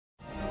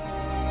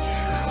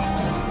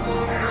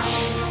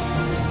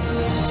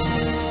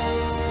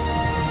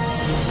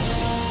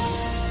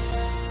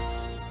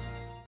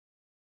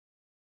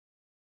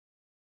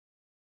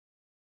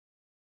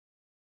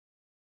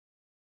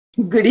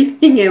Good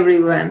evening,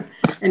 everyone,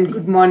 and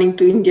good morning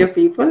to India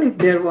people if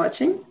they're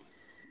watching.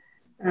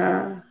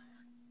 Uh,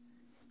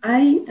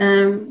 I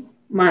am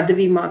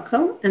Madhavi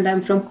Makam, and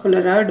I'm from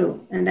Colorado,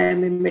 and I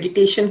am a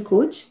meditation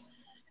coach.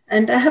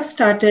 And I have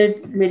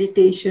started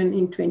meditation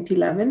in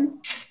 2011,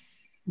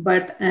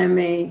 but I'm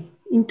a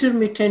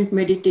intermittent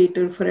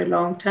meditator for a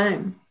long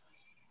time.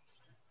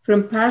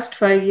 From past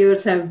 5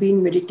 years, I've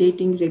been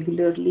meditating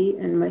regularly,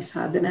 and my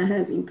sadhana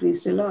has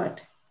increased a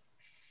lot.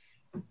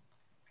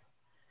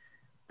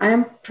 I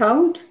am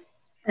proud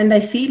and I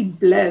feel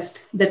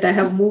blessed that I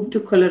have moved to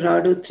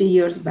Colorado 3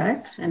 years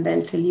back, and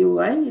I'll tell you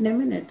why in a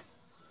minute.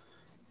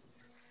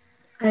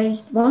 I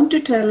want to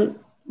tell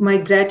my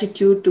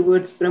gratitude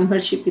towards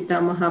Brahmarshi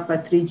Pitamaha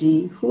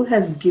Patriji, who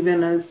has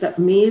given us the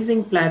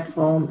amazing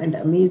platform and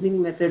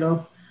amazing method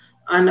of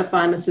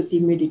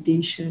Anapanasati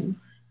meditation.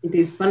 It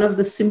is one of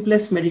the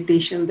simplest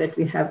meditation that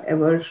we have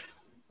ever,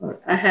 or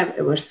I have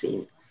ever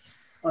seen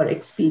or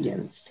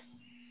experienced.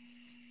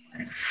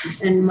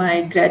 And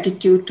my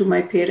gratitude to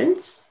my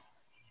parents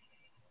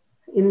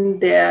in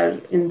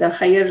the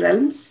higher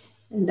realms,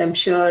 and I'm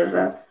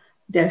sure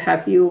they're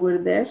happy over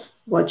there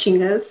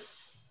watching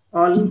us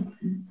all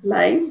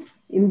live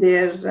in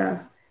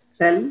their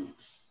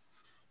realms.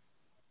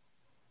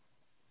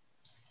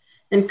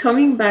 And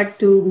coming back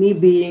to me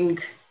being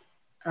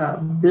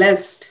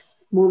blessed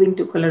moving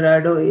to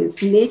Colorado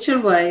is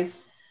nature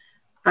wise.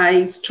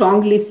 I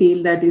strongly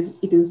feel that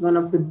it is one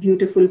of the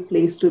beautiful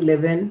place to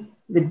live in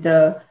with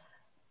the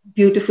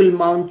beautiful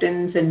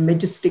mountains and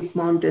majestic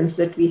mountains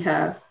that we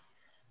have.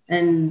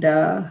 And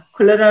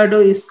Colorado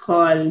is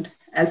called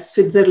as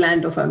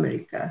Switzerland of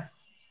America.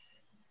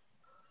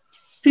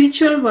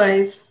 Spiritual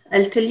wise,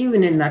 I'll tell you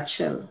in a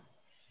nutshell.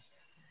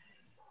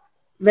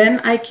 When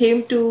I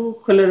came to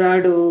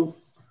Colorado,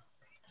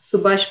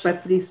 Subhash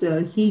Patri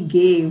sir, he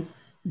gave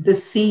the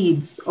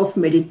seeds of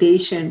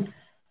meditation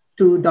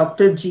to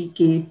Dr.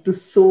 GK to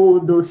sow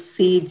those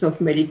seeds of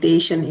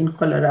meditation in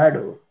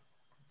Colorado.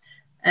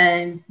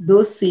 And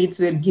those seeds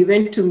were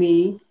given to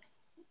me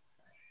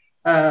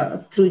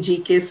through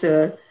GK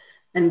sir.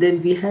 And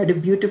then we had a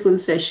beautiful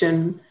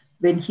session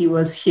when he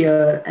was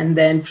here. And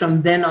then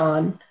from then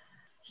on,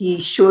 he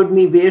showed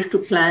me where to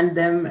plant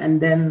them. And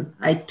then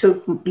I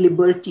took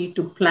liberty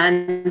to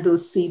plant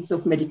those seeds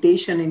of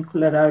meditation in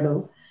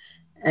Colorado.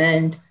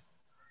 And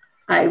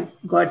I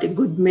got a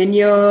good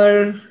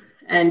manure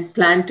and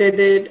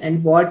planted it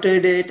and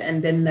watered it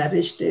and then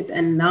nourished it.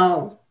 And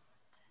now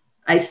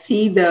I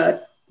see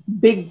the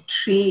big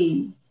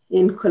tree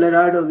in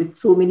Colorado with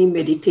so many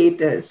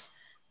meditators.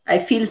 I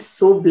feel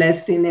so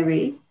blessed in a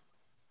way.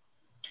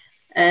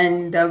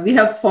 And we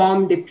have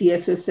formed a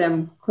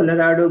PSSM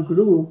Colorado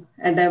group,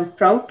 and I'm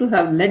proud to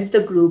have led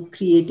the group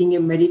creating a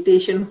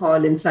meditation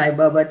hall in Sai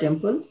Baba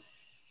Temple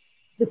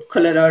with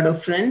Colorado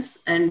friends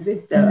and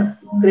with the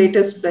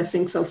greatest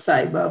blessings of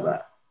Sai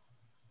Baba.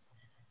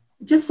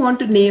 Just want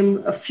to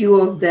name a few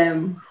of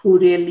them who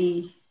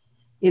really,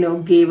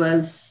 gave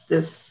us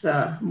this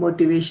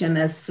motivation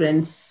as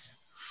friends.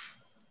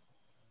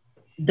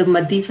 The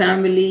Madhi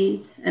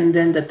family, and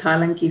then the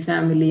Thalanki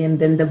family, and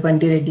then the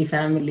Bandireddy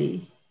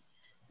family.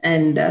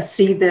 And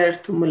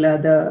Sridhar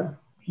Thumula, the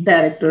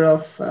director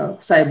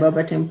of Sai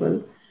Baba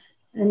Temple,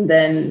 and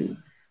Vandana,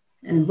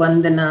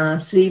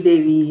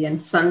 Sridevi, and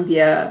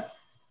Sandhya,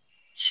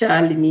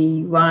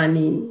 Shalini,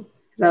 Vani,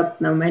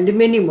 Ratnam, and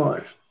many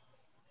more.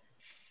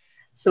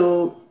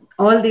 So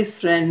all these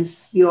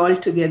friends, we all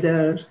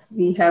together,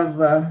 we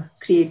have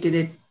created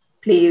a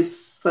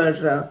place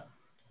for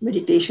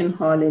meditation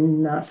hall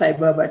in Sai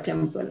Baba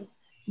Temple.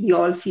 We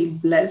all feel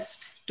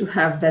blessed to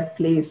have that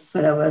place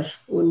for our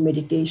own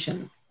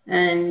meditation.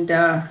 And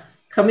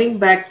coming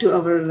back to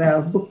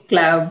our book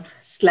club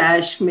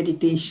 /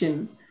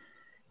 meditation,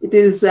 it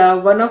is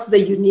one of the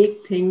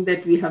unique things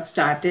that we have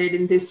started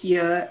in this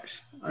year,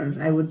 or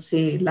I would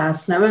say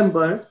last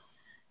November,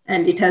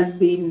 and it has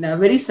been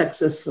very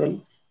successful.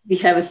 We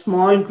have a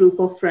small group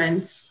of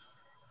friends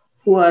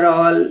who are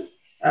all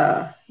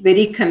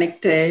very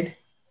connected.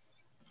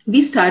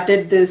 We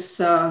started this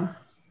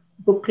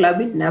book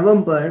club in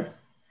November,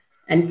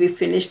 and we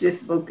finished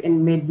this book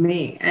in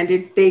mid-May, and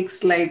it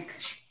takes like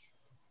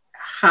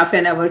half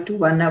an hour to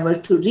 1 hour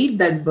to read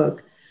that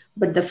book.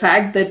 But the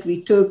fact that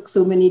we took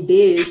so many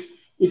days,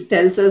 it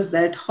tells us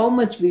that how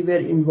much we were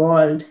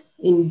involved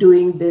in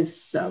doing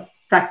this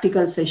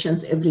practical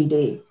sessions every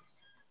day.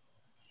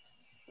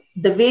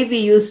 The way we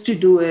used to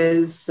do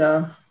is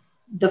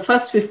the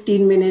first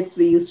 15 minutes,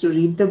 we used to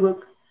read the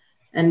book,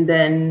 and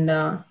then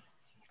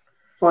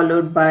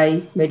followed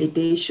by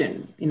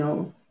meditation.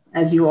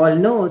 As you all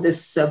know,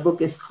 this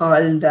book is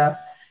called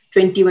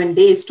 21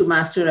 Days to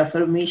Master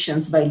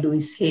Affirmations by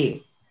Louise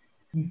Hay.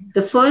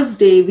 The first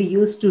day we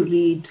used to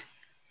read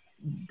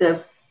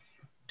the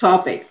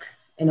topic,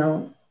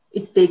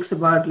 it takes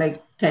about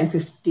like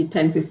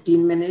 10-15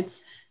 minutes.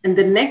 And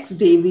the next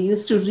day we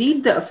used to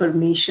read the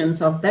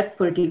affirmations of that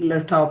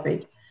particular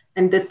topic.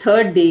 And the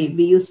third day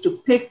we used to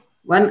pick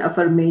one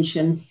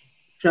affirmation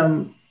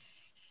from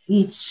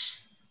each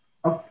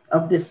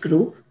of this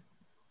group.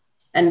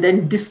 and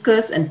then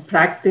discuss and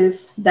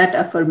practice that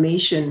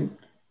affirmation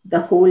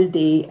the whole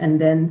day, and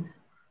then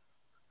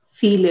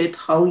feel it,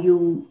 how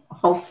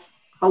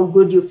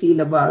good you feel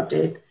about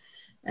it,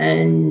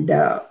 and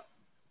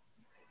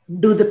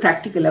do the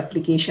practical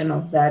application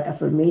of that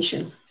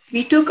affirmation.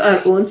 We took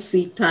our own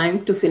sweet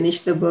time to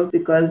finish the book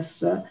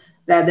because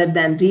rather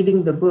than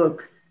reading the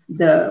book,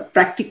 the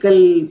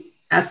practical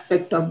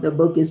aspect of the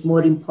book is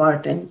more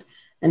important,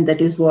 and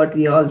that is what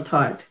we all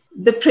thought.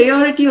 The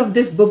priority of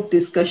this book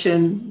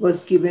discussion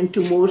was given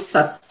to more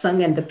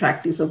satsang and the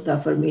practice of the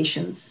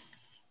affirmations.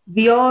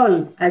 We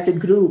all, as a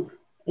group,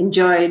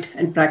 enjoyed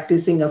and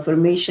practicing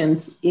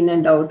affirmations in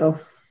and out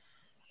of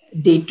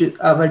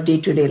our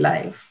day-to-day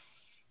life.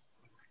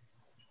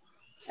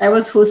 I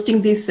was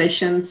hosting these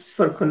sessions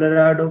for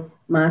Colorado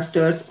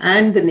masters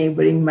and the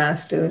neighboring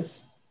masters.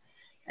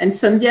 And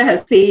Sandhya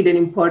has played an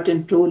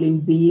important role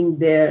in being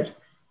there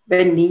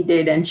when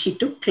needed. And she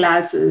took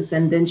classes,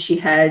 and then she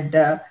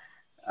had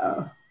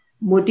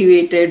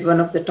motivated. One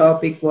of the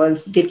topic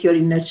was get your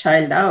inner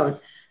child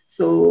out.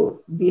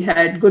 So we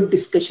had good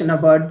discussion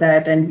about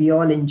that, and we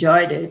all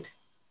enjoyed it.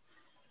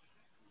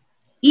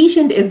 Each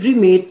and every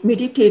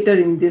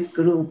meditator in this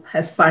group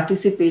has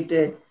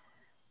participated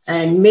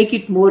and make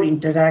it more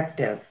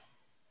interactive.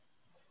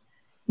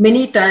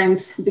 Many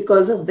times,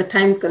 because of the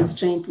time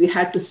constraint, we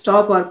had to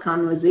stop our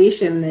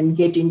conversation and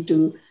get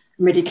into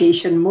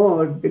meditation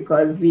mode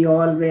because we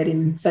all were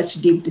in such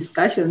deep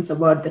discussions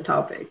about the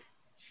topic.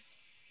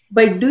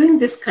 By doing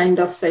this kind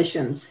of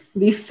sessions,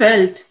 we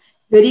felt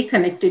very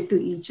connected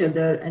to each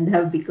other and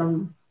have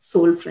become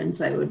soul friends,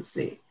 I would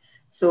say.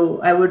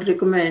 So I would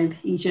recommend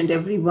each and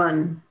every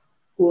one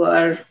who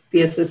are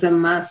PSSM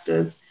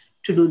masters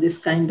to do this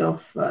kind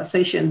of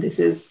session. This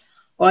is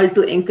all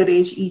to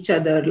encourage each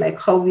other, like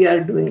how we are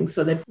doing,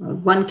 so that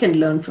one can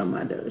learn from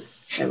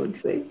others, I would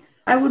say.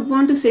 I would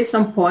want to say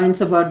some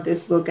points about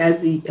this book.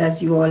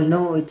 As you all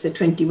know, it's a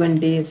 21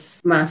 days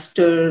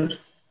Master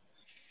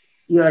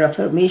Your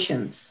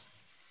Affirmations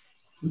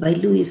by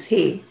Louise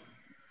Hay.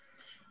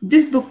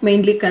 This book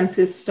mainly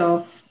consists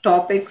of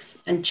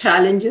topics and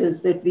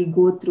challenges that we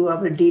go through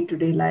our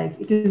day-to-day life.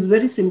 It is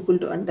very simple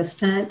to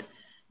understand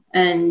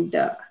and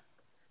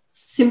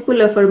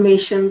simple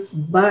affirmations,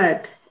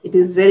 but it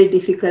is very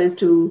difficult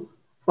to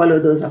follow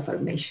those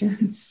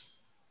affirmations.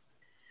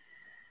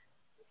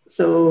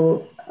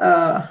 So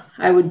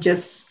I would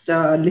just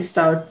list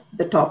out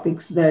the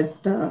topics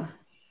that the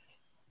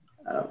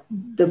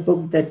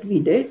book that we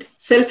did.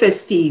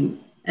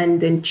 Self-esteem,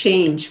 and then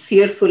change,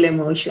 fearful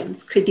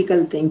emotions,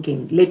 critical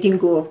thinking, letting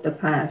go of the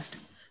past,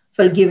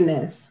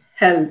 forgiveness,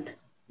 health,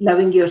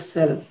 loving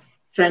yourself,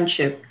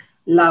 friendship,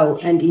 love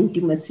and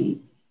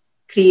intimacy,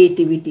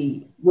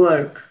 creativity,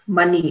 work,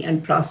 money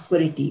and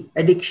prosperity,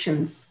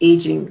 addictions,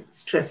 aging,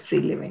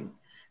 stress-free living.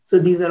 So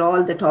these are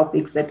all the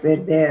topics that were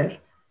there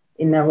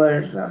in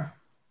our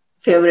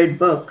favorite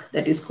book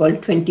that is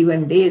called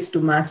 21 Days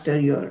to Master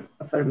Your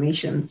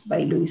Affirmations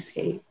by Louise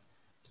Hay.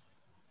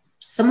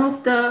 Some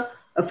of the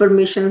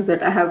affirmations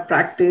that I have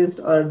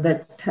practiced or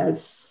that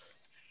has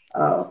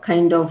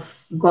kind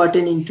of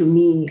gotten into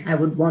me, I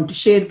would want to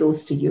share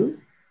those to you.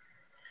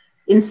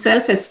 In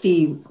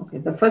self-esteem, okay,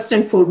 the first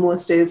and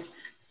foremost is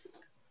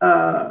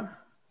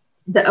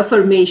the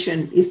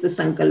affirmation is the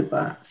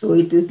sankalpa. So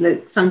it is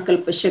like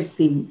sankalpa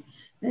shakti.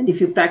 And if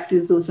you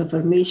practice those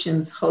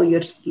affirmations, how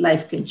your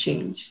life can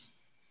change.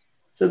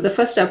 So the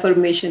first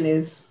affirmation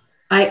is,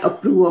 I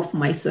approve of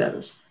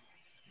myself.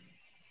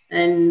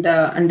 And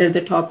under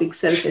the topic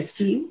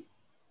self-esteem,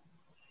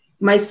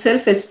 my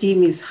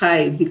self-esteem is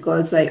high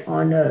because I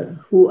honor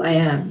who I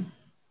am.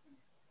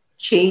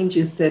 Change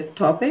is the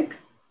topic.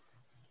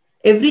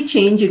 Every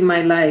change in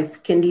my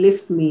life can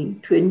lift me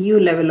to a new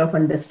level of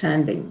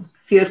understanding,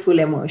 fearful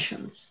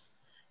emotions.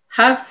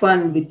 Have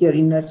fun with your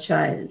inner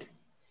child.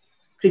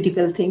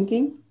 Critical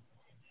thinking.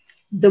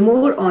 The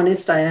more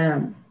honest I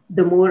am,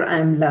 the more I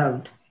am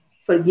loved.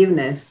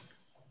 Forgiveness.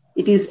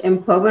 It is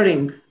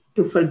empowering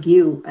to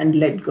forgive and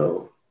let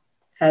go.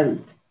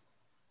 Health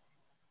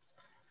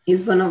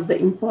is one of the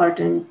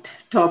important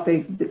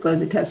topic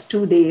because it has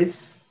 2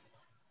 days,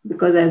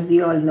 because as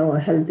we all know,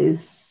 health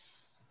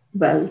is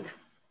wealth.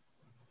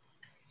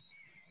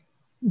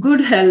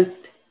 Good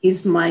health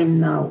is mine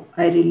now.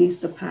 I release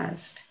the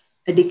past.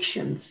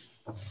 Addictions.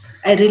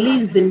 I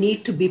release the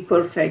need to be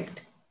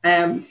perfect. I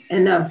am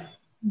enough.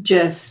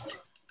 Just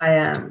I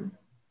am.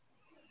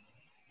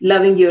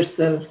 Loving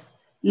yourself.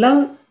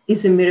 Love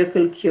is a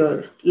miracle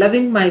cure.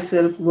 Loving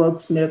myself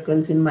works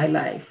miracles in my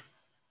life.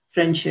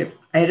 Friendship.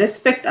 I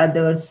respect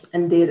others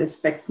and they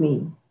respect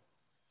me.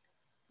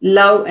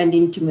 Love and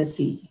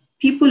intimacy.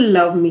 People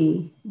love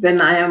me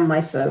when I am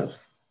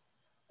myself.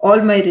 All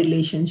my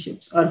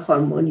relationships are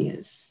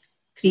harmonious.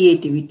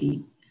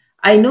 Creativity.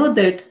 I know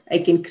that I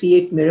can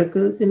create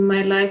miracles in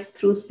my life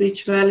through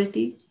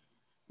spirituality.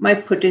 My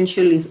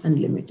potential is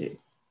unlimited.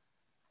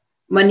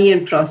 Money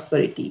and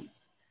prosperity.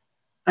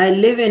 I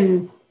live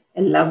in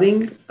a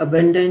loving,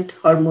 abundant,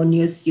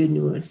 harmonious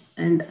universe,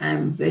 and I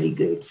am very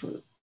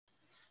grateful.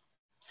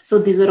 So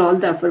these are all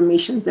the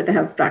affirmations that I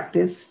have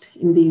practiced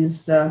in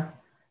these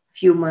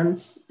few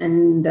months,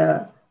 and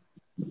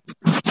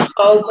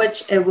how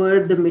much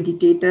ever the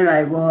meditator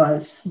I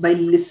was by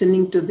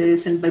listening to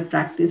this and by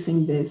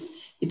practicing this,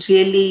 it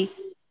really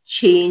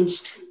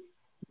changed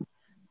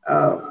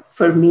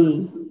for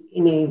me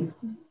in a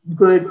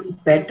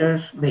good,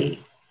 better way.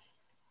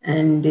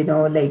 And,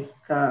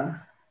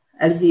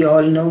 as we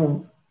all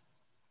know,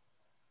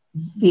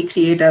 we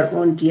create our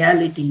own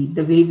reality.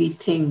 The way we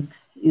think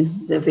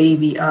is the way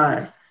we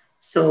are.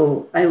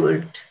 So I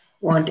would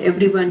want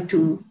everyone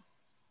to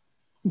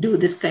do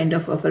this kind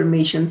of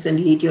affirmations and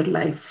lead your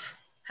life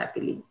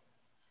happily.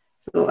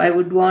 So I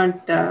would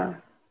want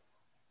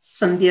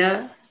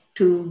Sandhya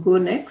to go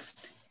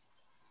next.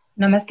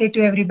 Namaste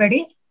to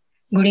everybody.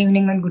 Good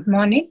evening and good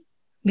morning.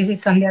 This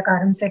is Sandhya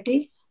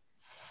Karamseti.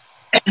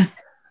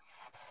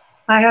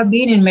 I have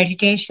been in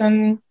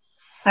meditation,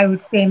 I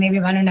would say maybe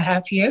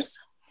 1.5 years.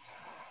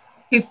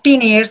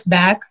 15 years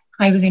back,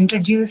 I was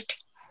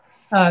introduced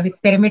with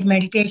pyramid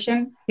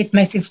meditation with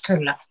my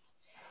sister-in-law.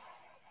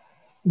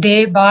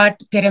 They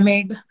bought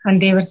pyramid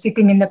and they were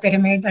sitting in the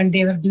pyramid and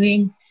they were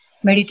doing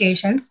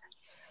meditations.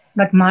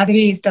 But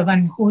Madhavi is the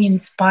one who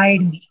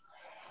inspired me.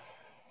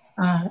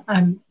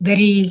 I'm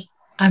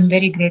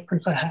very grateful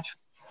for her.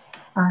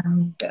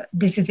 And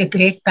this is a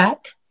great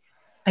path.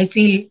 I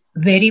feel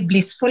very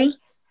blissful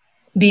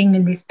being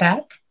in this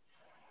path.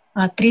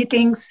 3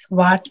 things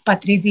what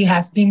Patrizi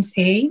has been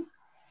saying,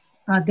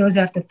 those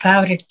are the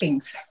favorite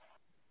things.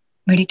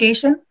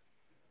 Meditation,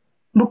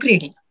 book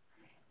reading.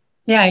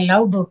 Yeah, I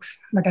love books,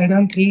 but I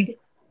don't read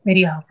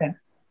very often.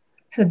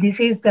 So this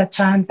is the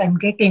chance I'm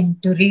getting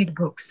to read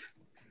books.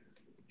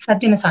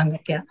 Sajjana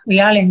Sangatya, we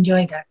all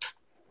enjoy that,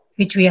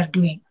 which we are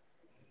doing.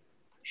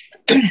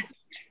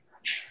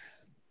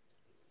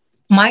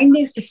 Mind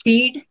is the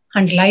seed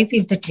and life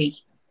is the tree.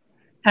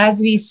 As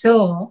we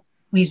sow,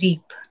 we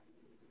reap.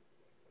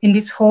 In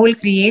this whole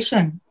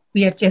creation,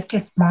 we are just a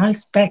small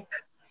speck.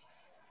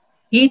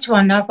 Each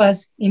one of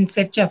us in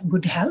search of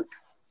good health,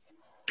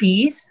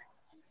 peace,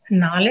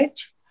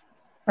 knowledge,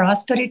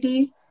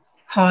 prosperity,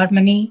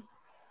 harmony,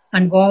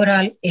 and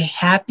overall a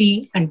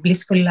happy and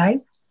blissful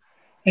life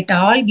at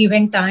all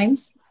given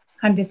times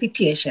and the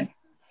situation.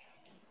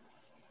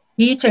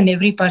 Each and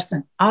every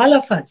person, all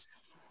of us,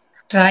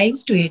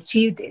 strives to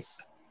achieve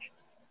this.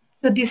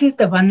 So this is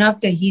the one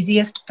of the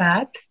easiest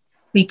path.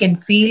 We can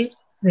feel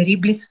very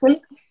blissful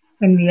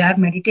when we are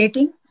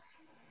meditating.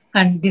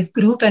 And these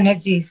group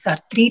energies are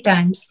 3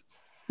 times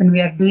when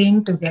we are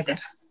doing together.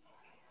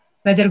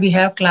 Whether we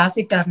have class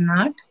it or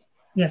not,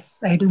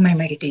 yes, I do my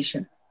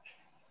meditation.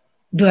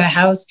 Do I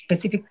have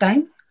specific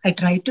time? I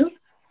try to.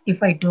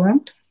 If I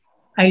don't,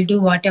 I'll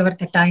do whatever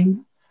the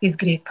time is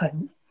great for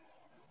me.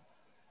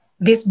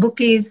 This book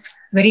is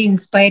very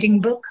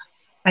inspiring book.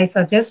 I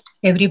suggest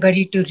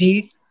everybody to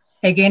read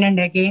again and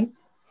again.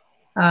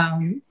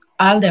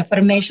 All the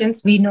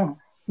affirmations we know.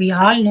 We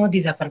all know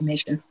these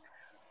affirmations.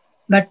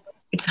 But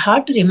it's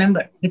hard to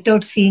remember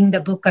without seeing the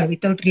book or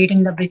without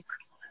reading the book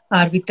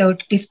or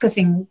without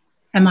discussing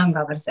among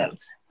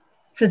ourselves.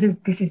 So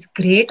this is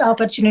great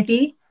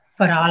opportunity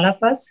for all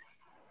of us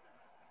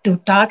to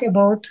talk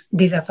about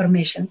these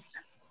affirmations.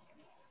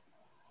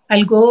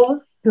 I'll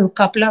go to a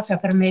couple of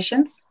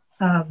affirmations,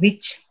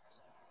 which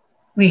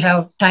we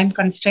have time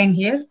constraint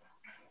here.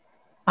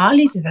 All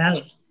is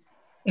well.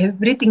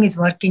 Everything is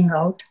working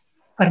out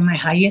for my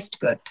highest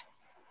good.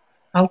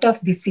 Out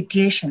of this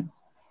situation,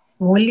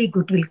 only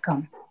good will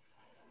come.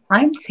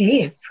 I'm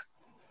safe.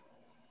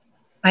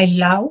 I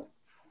love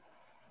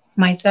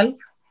myself.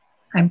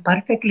 I'm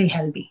perfectly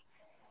healthy.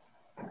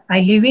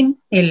 I live in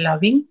a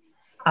loving,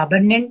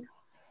 abundant,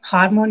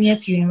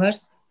 harmonious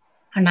universe,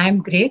 and I'm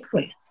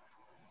grateful.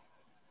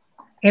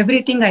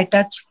 Everything I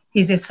touch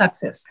is a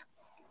success.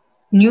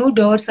 New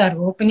doors are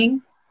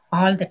opening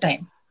all the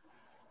time.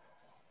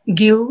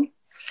 Give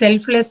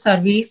selfless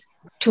service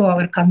to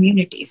our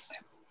communities.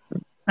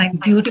 I'm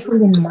beautiful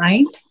in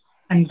mind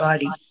and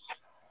body.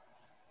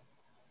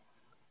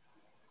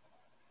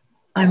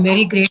 I'm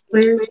very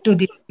grateful to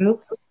this group.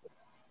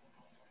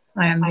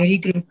 I am very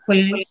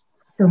grateful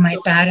to my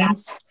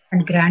parents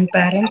and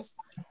grandparents.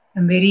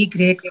 I'm very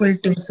grateful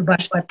to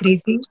Subhash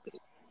Patrizi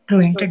to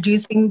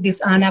introducing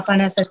this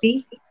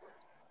Anapanasati.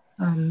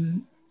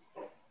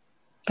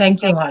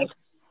 Thank you all.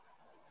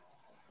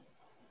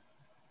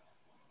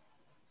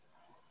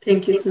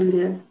 Thank you,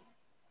 Sandhya.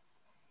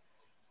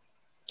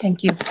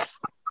 Thank you.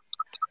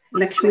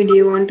 Lakshmi, do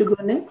you want to go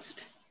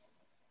next?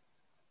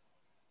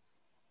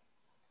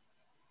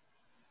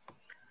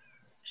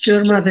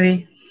 Sure,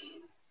 Madhavi.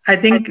 I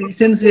think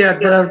since there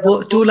are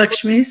 2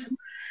 Lakshmis,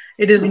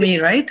 it is me,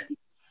 right?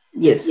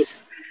 Yes.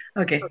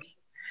 Okay.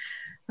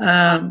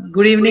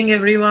 Good evening,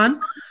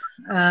 everyone.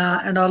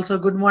 And also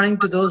good morning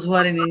to those who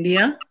are in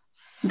India.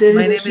 There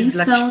My is name is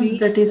Lakshmi.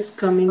 That is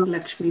coming,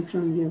 Lakshmi,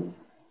 from you.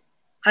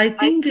 I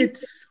think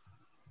it's...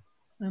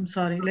 I'm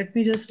sorry. Let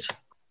me just...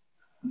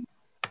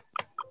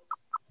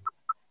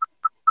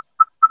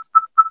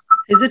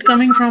 Is it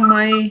coming from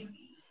my...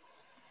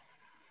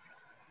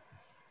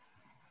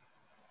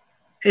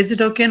 Is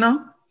it okay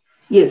now?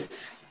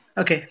 Yes.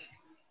 Okay.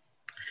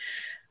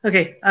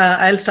 Okay,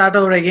 I'll start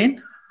over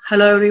again.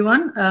 Hello,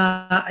 everyone.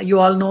 You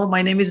all know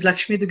my name is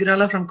Lakshmi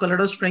Dugirala from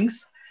Colorado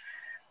Springs.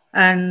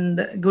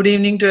 And good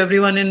evening to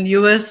everyone in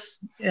US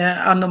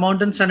on the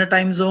Mountain Standard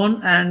Time Zone,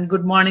 and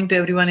good morning to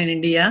everyone in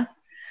India.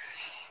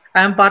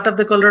 I am part of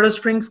the Colorado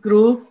Springs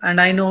group,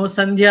 and I know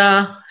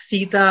Sandhya,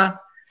 Sita,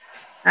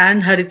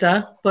 and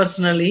Harita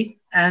personally.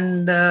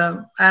 And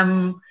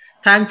I'm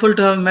thankful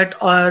to have met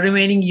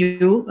remaining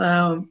you,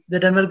 the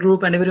Denver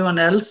group, and everyone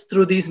else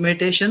through these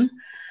meditation.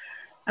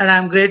 And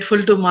I'm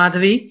grateful to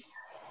Madhavi.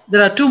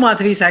 There are two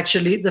Madhavis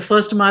actually. The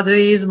first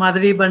Madhavi is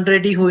Madhavi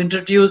Bandreddy, who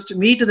introduced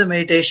me to the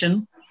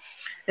meditation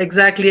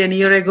exactly a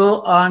year ago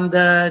on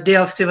the day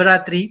of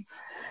Sivaratri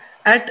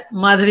at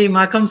Madhavi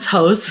Makam's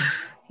house.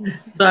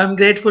 So I'm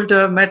grateful to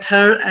have met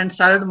her and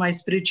started my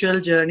spiritual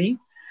journey.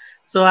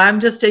 So I'm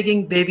just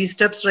taking baby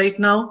steps right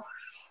now.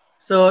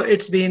 So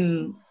it's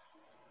been,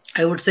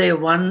 I would say,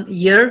 1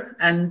 year.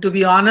 And to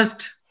be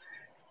honest,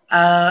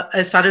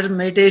 I started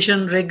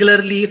meditation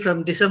regularly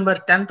from December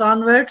 10th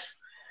onwards.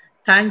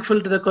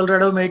 Thankful to the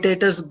Colorado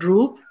Meditators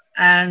group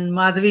and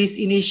Madhavi's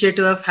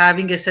initiative of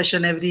having a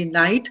session every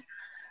night.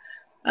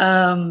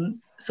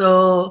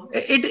 So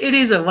it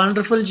is a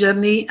wonderful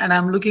journey, and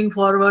I'm looking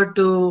forward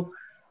to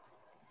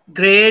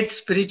great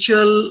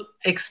spiritual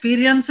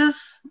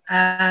experiences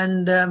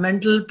and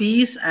mental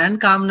peace and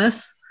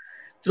calmness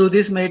through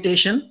this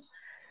meditation.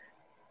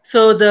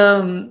 So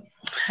the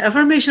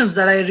affirmations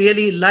that I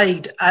really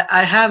liked,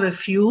 I have a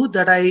few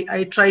that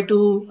I try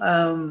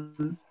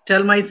to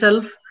tell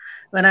myself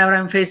whenever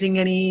I'm facing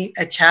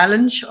a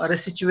challenge or a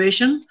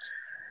situation.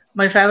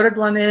 My favorite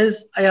one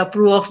is I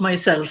approve of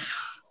myself.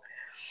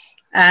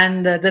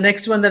 And the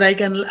next one that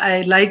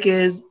I like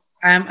is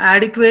I am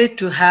adequate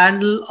to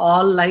handle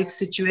all life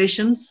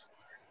situations.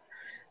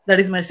 That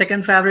is my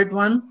second favorite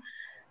one.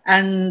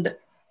 And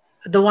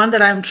the one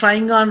that I'm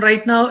trying on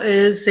right now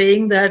is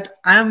saying that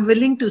I'm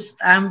willing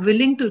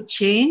to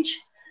change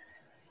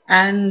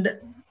and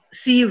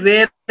see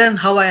where and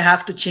how I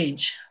have to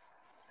change.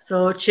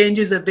 So change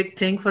is a big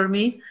thing for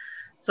me.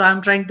 So I'm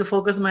trying to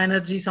focus my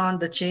energies on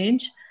the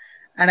change.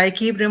 And I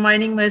keep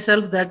reminding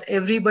myself that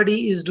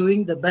everybody is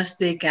doing the best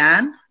they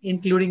can,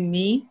 including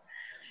me.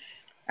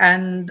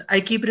 And I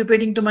keep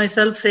repeating to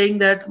myself saying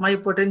that my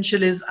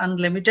potential is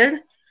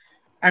unlimited,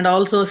 and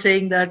also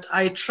saying that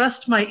I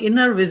trust my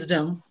inner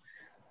wisdom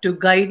to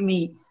guide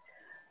me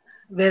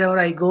wherever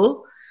I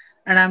go,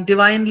 and I'm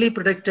divinely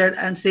protected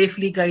and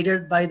safely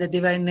guided by the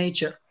divine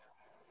nature.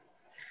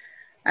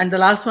 And the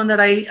last one that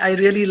I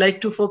really like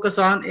to focus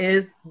on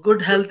is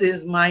good health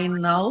is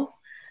mine now,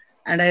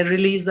 and I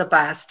release the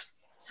past.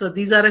 So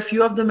these are a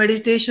few of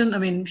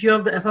the few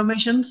of the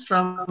affirmations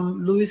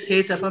from Louise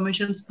Hay's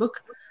Affirmations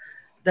book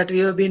that we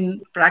have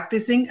been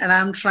practicing, and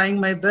I'm trying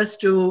my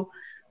best to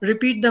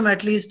repeat them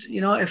at least,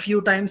 a few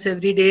times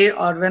every day,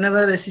 or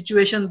whenever a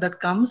situation that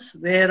comes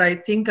where I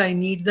think I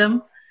need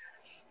them.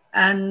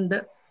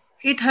 And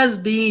it has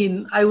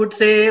been, I would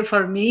say,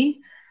 for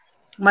me,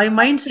 my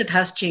mindset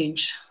has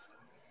changed.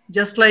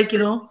 Just like,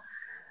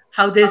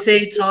 how they say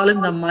it's all in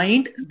the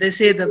mind. They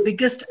say the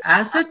biggest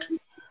asset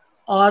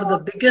or the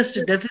biggest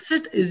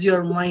deficit is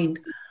your mind.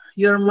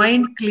 Your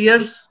mind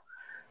clears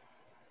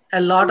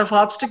a lot of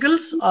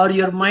obstacles, or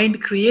your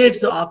mind creates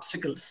the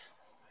obstacles.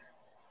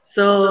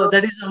 So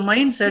that is a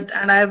mindset.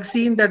 And I have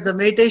seen that the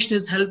meditation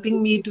is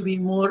helping me to be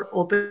more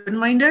open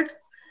minded,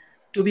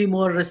 to be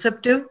more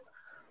receptive,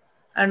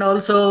 and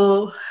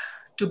also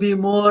to be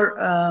more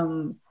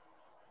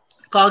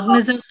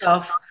cognizant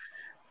of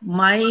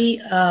my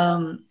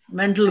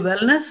mental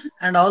wellness,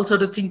 and also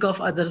to think of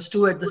others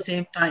too at the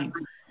same time.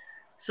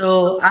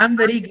 So I'm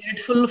very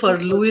grateful for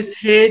Louise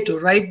Hay to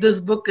write this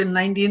book in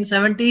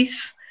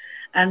 1970s,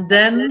 and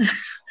then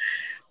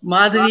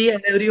Madhavi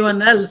and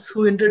everyone else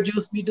who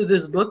introduced me to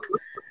this book.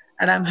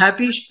 And I'm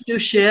happy to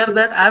share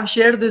that I've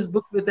shared this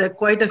book with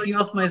quite a few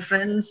of my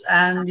friends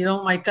and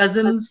my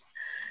cousins,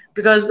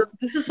 because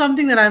this is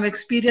something that I'm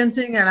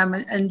experiencing, and I'm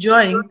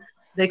enjoying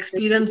the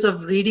experience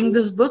of reading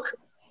this book.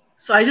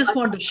 So I just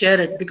want to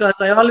share it, because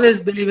I always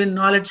believe in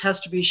knowledge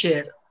has to be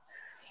shared.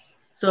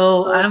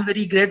 So I'm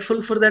very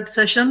grateful for that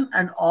session,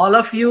 and all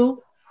of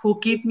you who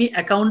keep me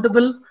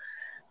accountable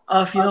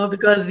of,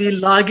 because we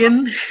log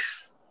in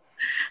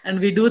and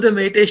we do the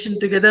meditation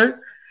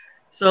together.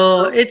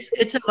 So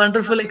it's a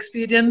wonderful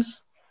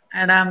experience,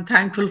 and I'm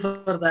thankful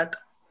for that.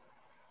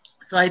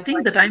 So I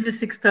think the time is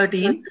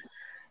 6:13.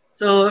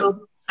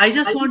 So I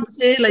just want to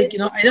say, I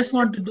just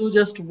want to do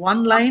just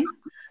one line,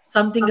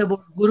 something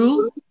about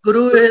Guru.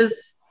 Guru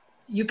is,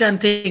 you can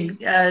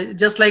think,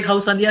 just like how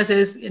Sandhya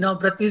says,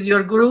 Prati is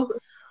your Guru,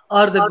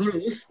 or the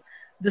Gurus.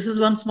 This is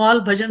one small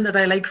bhajan that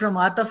I like from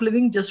Art of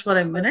Living, just for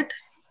a minute.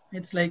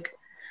 It's like,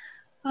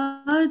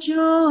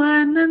 Ajo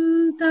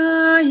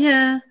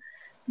Anantaya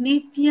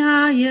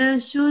Nityaya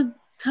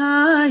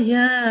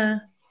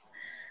Shuddhaya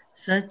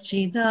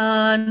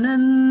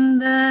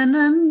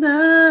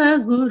Sachidananda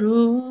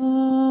Guru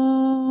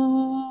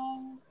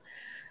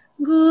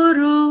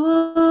Guru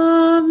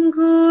Om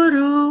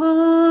Guru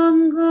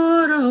Om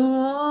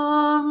Guru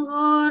Om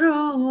Guru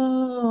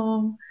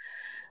Om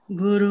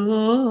Guru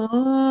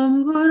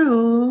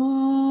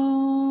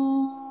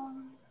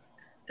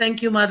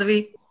Thank you,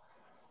 Madhavi.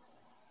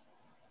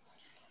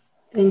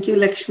 Thank you,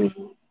 Lakshmi.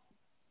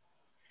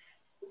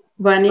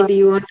 Vani, do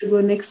you want to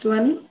go next,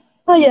 Vani?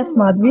 Yes,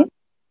 Madhavi.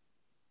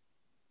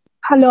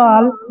 Hello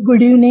all,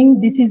 good evening.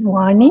 This is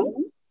Vani.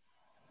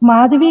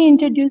 Madhavi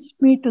introduced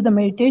me to the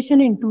meditation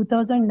in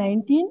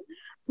 2019.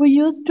 We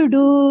used to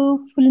do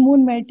full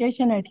moon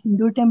meditation at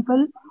Hindu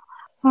temple.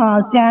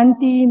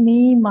 Shanti,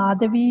 me,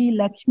 Madhavi,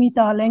 Lakshmi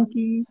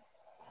Talanki.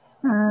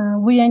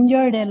 We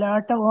enjoyed a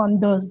lot on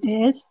those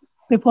days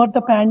before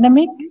the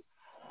pandemic.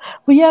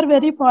 We are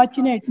very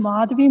fortunate.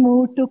 Madhavi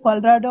moved to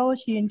Colorado.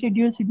 She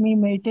introduced me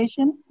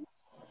meditation.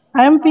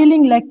 I am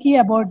feeling lucky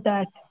about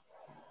that.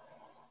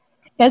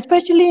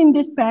 Especially in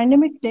these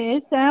pandemic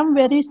days, I am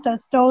very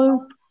stressed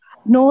out.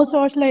 No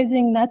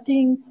socializing,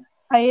 nothing.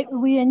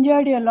 We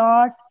enjoyed a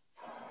lot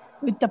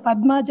with the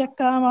Padma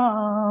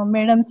Jakka,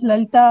 Madam's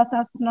Lalita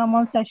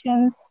Sahasranama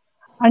sessions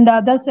and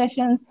other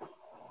sessions.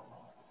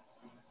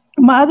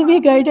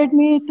 Madhavi guided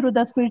me through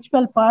the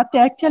spiritual path.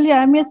 Actually,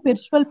 I am a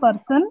spiritual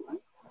person,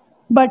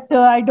 but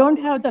I don't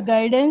have the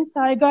guidance.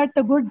 I got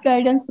the good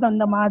guidance from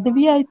the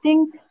Madhavi, I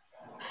think.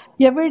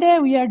 Every day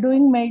we are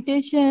doing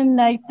meditation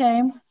night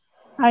time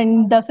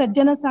and the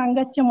Sajjana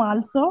Sangacham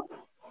also.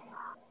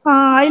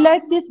 I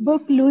like this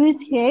book,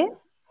 Louise Hay.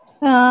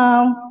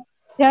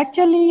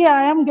 Actually,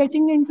 I am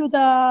getting into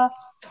the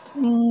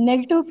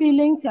negative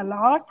feelings a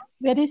lot,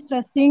 very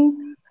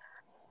stressing.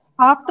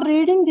 After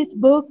reading this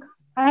book,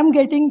 I am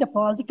getting the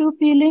positive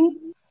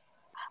feelings.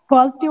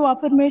 Positive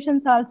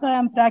affirmations also I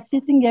am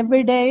practicing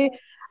every day.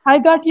 I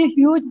got a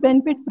huge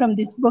benefit from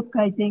this book,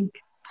 I think.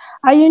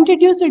 I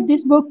introduced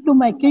this book to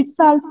my kids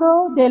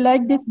also. They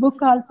like this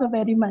book also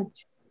very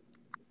much.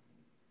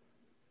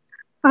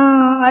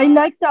 I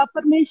like the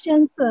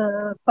affirmations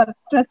for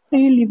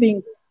stress-free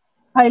living.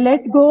 I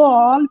let go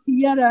all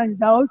fear and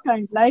doubt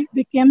and life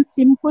became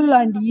simple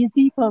and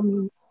easy for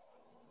me.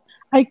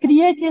 I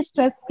create a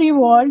stress-free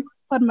world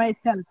for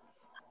myself.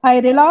 I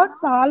relax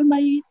all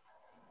my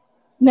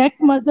neck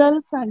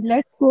muscles and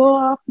let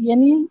go of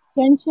any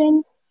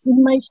tension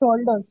in my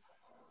shoulders.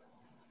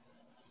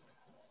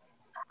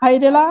 I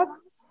relax,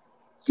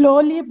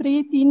 slowly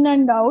breathe in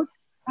and out,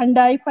 and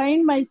I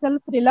find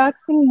myself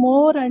relaxing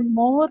more and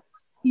more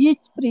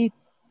each breath.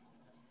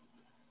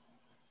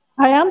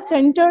 I am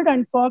centered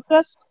and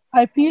focused.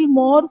 I feel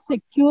more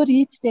secure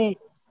each day.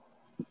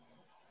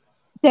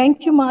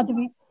 Thank you,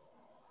 Madhavi.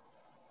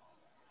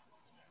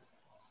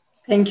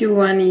 Thank you,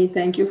 Vani.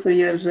 Thank you for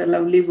your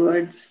lovely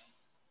words.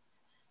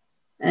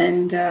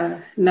 And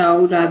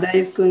now Radha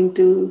is going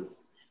to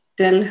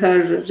tell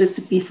her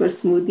recipe for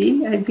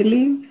smoothie, I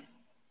believe.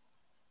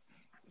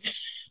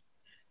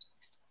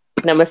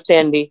 Namaste,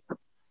 Andy,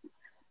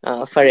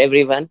 for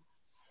everyone.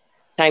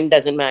 Time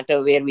doesn't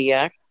matter where we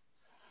are.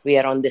 We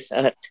are on this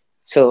earth.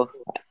 So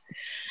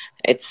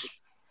it's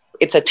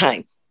a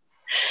time.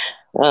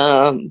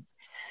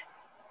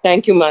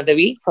 Thank you,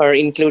 Madhavi, for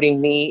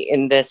including me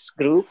in this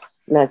group.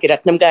 Thank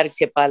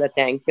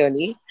you,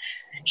 Ani.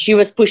 She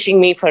was pushing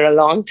me for a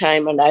long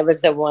time, and I was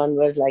the one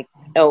was like,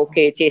 oh,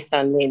 okay,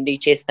 Chestan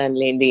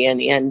Lendi,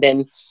 and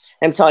then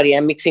I'm sorry,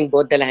 I'm mixing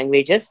both the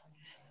languages,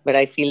 but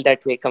I feel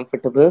that way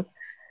comfortable.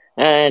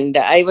 And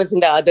I was in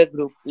the other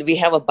group. We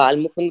have a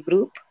Balmukund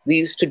group. We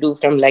used to do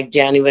from like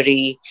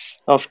January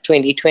of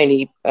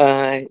 2020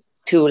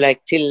 to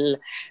like till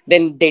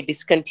then they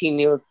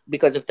discontinued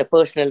because of the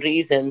personal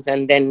reasons.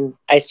 And then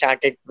I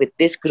started with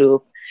this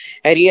group.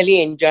 I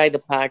really enjoy the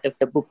part of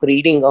the book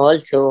reading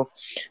also.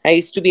 I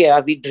used to be an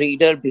avid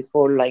reader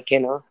before, like,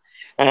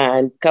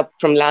 and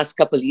from last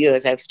couple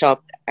years, I've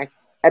stopped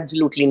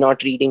absolutely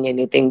not reading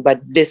anything,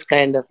 but this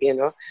kind of,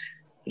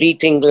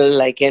 retingle,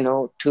 like,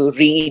 to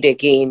read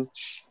again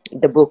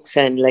the books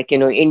and like,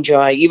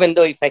 enjoy, even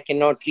though if I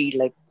cannot read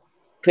like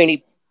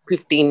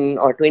 15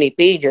 or 20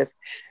 pages,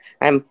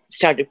 I'm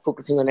started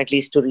focusing on at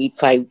least to read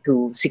 5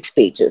 to 6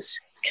 pages.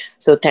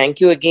 So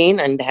thank you again.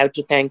 And I have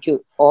to thank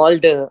you all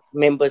the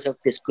members of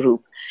this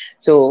group.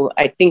 So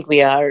I think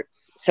we are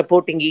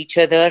supporting each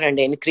other and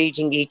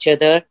encouraging each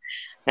other.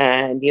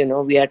 And,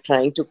 we are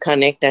trying to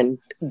connect and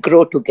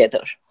grow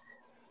together.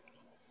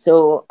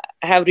 So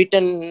I have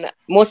written,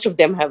 most of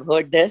them have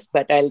heard this,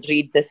 but I'll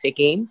read this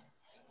again.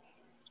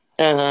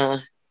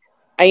 I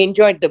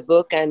enjoyed the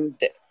book and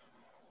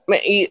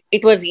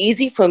it was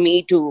easy for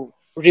me to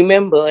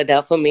remember the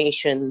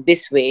affirmation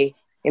this way,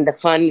 in the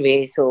fun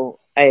way. So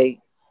I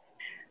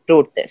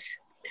wrote this.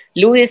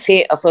 Louise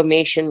Hay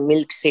affirmation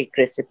milkshake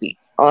recipe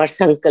or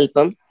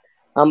sankalpam,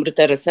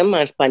 amrutarasam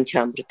or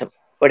panchamrutam,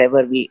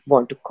 whatever we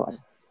want to call.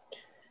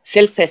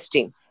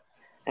 Self-esteem.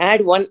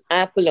 Add 1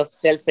 apple of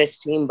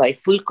self-esteem by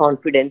full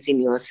confidence in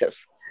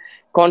yourself.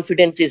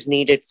 Confidence is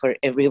needed for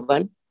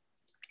everyone.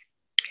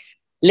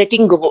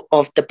 Letting go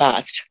of the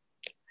past.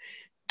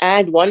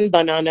 Add 1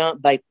 banana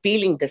by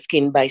peeling the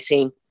skin by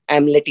saying,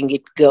 I'm letting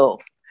it go.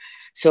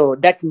 So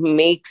that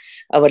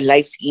makes our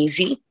lives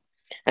easy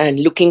and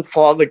looking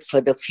forward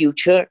for the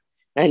future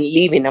and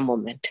live in a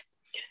moment.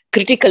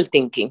 Critical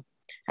thinking.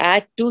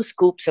 Add 2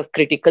 scoops of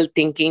critical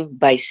thinking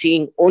by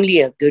seeing only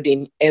a good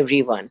in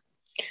everyone.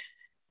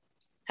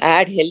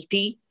 Add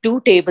healthy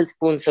 2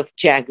 tablespoons of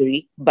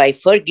jaggery by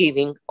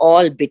forgiving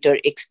all bitter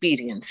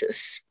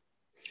experiences.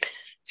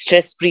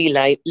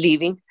 Stress-free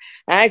living.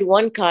 Add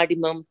 1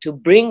 cardamom to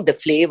bring the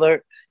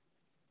flavor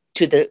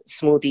to the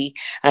smoothie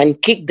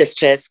and kick the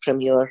stress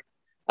from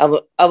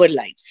our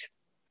lives.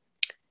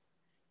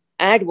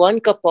 Add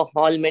 1 cup of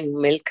almond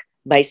milk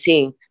by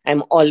saying,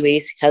 I'm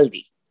always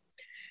healthy.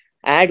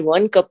 Add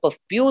 1 cup of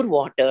pure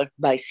water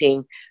by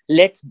saying,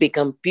 let's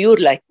become pure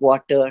like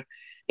water.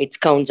 It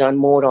counts on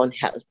more on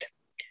health.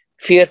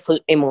 Fearful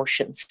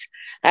emotions.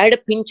 Add a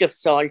pinch of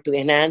salt to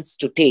enhance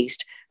to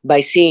taste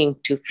by saying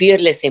to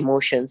fearless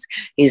emotions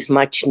is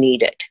much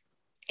needed.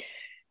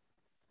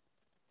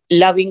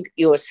 Loving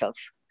yourself.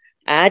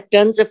 Add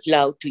tons of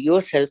love to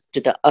yourself,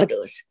 to the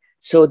others,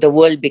 so the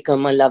world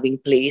become a loving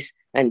place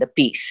and a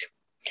peace.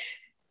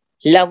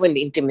 Love and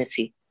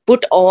intimacy.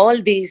 Put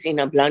all these in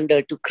a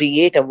blender to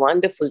create a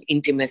wonderful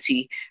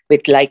intimacy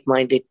with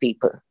like-minded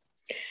people.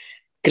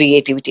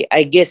 Creativity.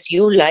 I guess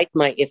you like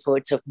my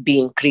efforts of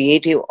being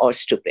creative or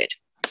stupid.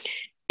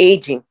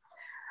 Aging.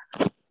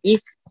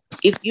 If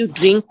you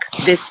drink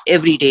this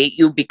every day,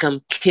 you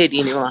become kid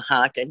in your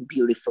heart and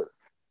beautiful.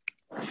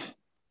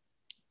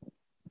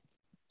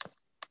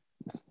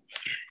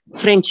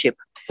 Friendship.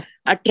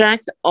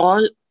 Attract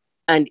all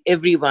and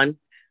everyone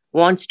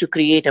wants to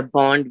create a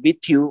bond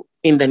with you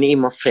in the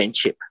name of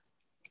friendship.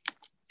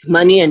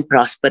 Money and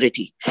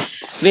prosperity.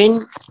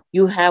 When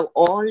you have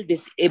all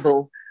this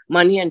above,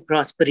 money and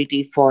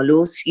prosperity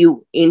follows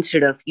you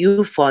instead of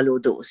you follow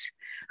those.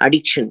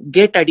 Addiction.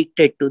 Get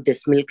addicted to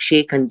this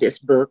milkshake and this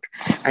book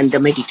and the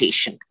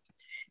meditation.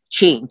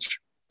 Change.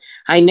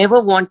 I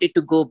never wanted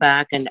to go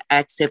back and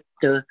accept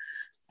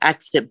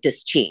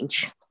this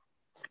change.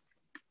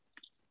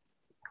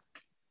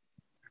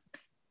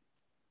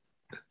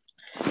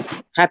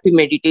 Happy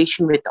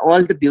meditation with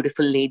all the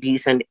beautiful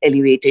ladies and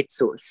elevated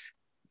souls.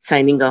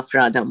 Signing off,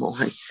 Radha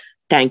Mohan.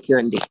 Thank you,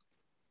 Andy.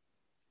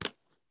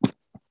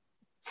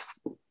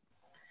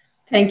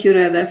 Thank you,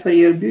 Radha, for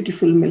your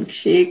beautiful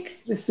milkshake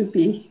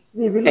recipe.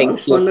 We will all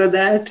follow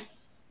that.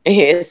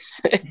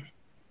 Yes.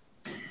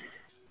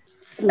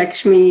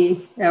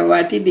 Lakshmi,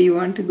 Vati, do you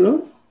want to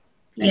go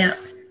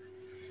next?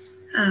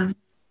 Yeah.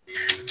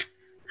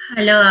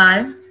 Hello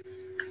all.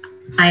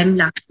 I am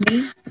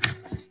Lakshmi.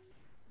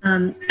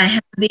 I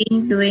have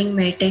been doing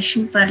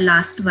meditation for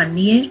last 1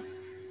 year.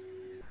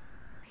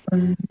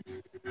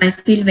 I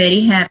feel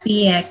very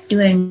happy, active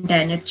and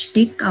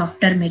energetic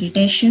after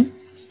meditation.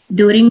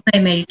 During my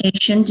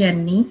meditation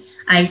journey,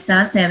 I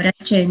saw several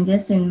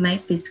changes in my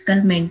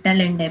physical, mental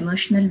and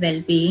emotional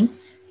well-being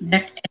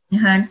that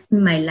enhanced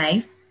my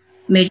life.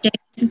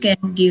 Meditation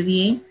can give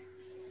a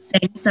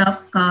sense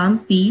of calm,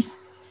 peace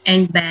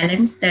and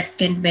balance that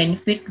can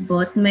benefit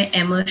both my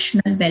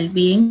emotional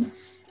well-being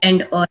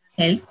and oral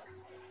health.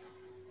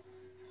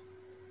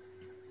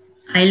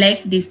 I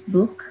like this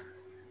book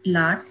a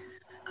lot.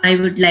 I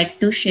would like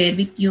to share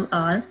with you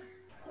all.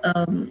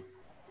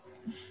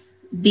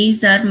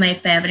 These are my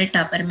favorite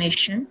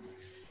affirmations.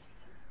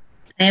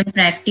 I am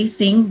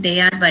practicing, they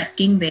are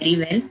working very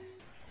well.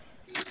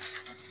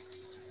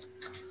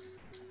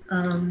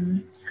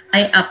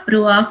 I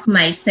approve of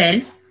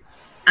myself.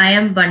 I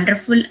am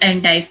wonderful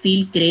and I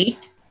feel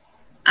great.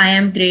 I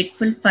am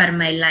grateful for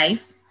my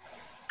life.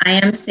 I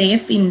am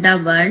safe in the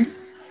world.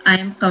 I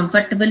am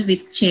comfortable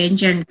with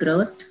change and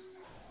growth.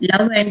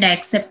 Love and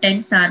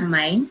acceptance are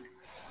mine.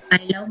 I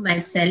love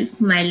myself.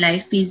 My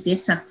life is a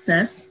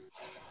success.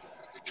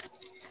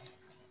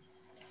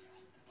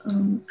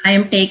 I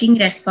am taking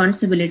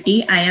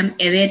responsibility. I am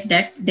aware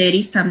that there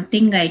is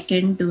something I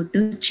can do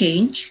to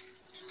change.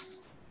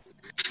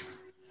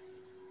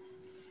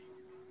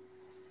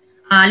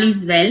 All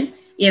is well.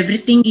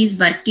 Everything is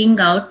working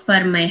out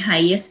for my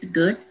highest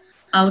good.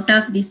 Out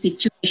of this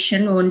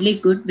situation, only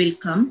good will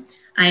come.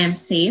 I am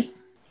safe.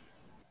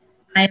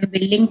 I am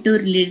willing to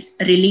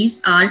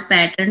release all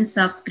patterns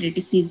of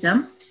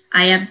criticism.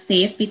 I am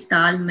safe with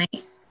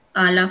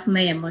all of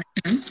my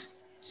emotions.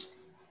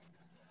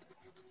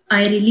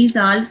 I release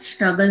all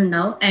struggle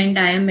now and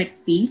I am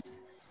at peace.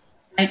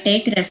 I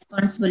take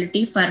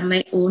responsibility for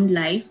my own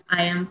life.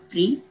 I am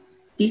free.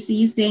 This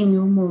is a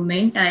new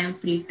moment. I am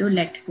free to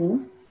let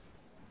go.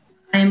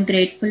 I am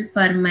grateful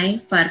for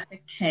my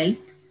perfect health.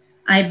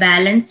 I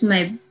balance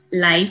my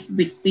life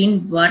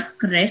between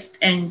work, rest,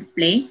 and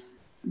play.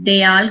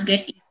 They all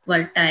get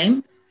equal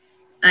time.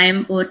 I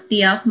am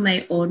worthy of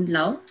my own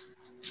love.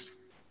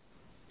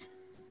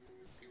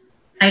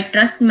 I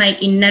trust my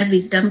inner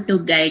wisdom to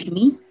guide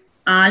me.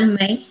 All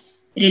my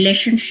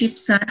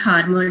relationships are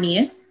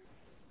harmonious.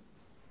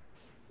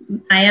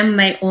 I am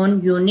my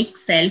own unique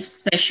self,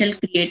 special,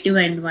 creative,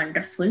 and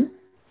wonderful.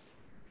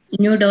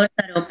 New doors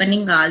are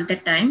opening all the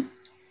time.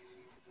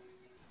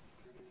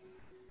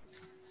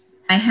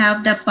 I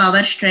have the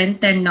power,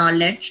 strength, and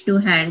knowledge to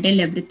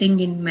handle everything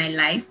in my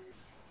life.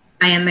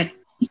 I am at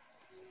peace.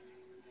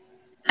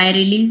 I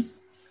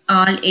release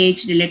all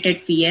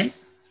age-related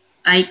fears.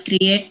 I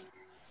create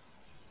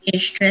a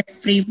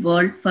stress-free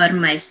world for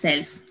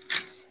myself.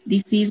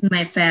 This is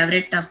my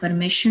favorite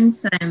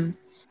affirmations. I am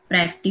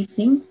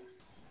practicing.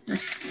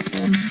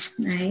 That's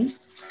nice.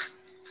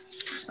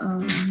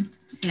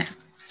 Yeah.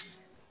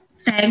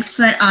 Thanks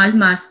for all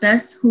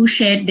masters who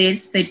shared their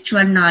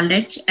spiritual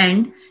knowledge,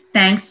 and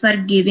thanks for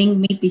giving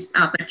me this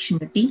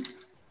opportunity.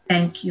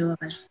 Thank you all.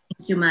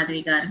 Thank you,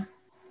 Madhavi garu.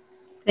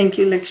 Thank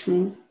you,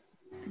 Lakshmi.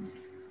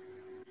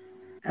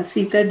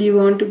 Sita, do you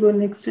want to go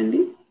next,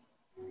 Andy?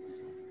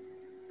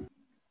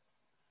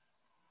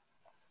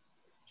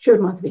 Sure,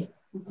 Madhavi.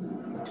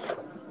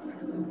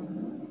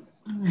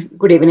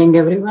 Good evening,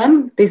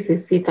 everyone. This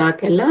is Sita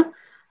Kella.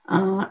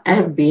 I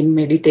have been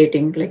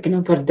meditating,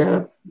 for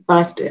the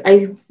past.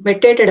 I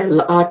meditated a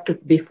lot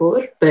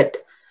before, but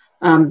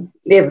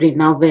every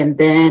now and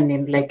then,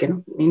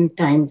 in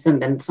times,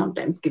 and then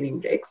sometimes giving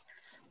breaks.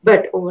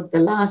 But over the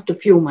last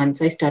few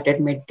months, I started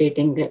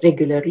meditating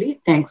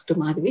regularly, thanks to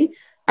Madhavi.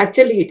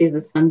 Actually, it is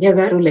Swadhyaya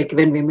garu,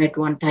 when we met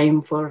one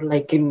time for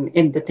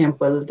in the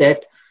temple,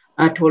 that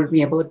told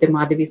me about the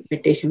Madhavi's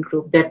meditation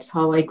group. That's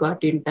how I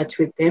got in touch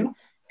with them.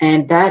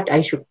 And that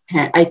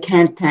I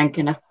can't thank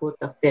enough both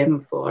of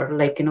them for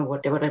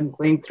whatever I'm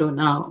going through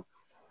now,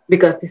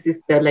 because this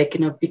is the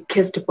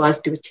biggest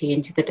positive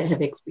change that I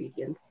have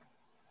experienced.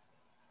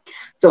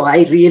 So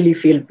I really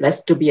feel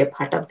blessed to be a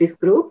part of this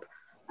group.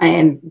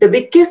 And the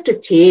biggest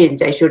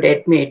change, I should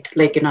admit,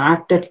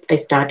 after I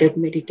started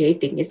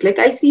meditating, is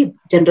I see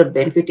general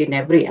benefit in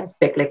every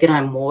aspect.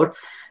 I'm more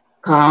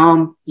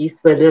calm,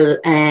 peaceful,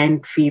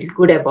 and feel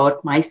good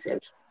about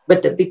myself.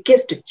 But the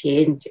biggest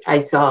change I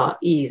saw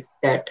is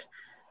that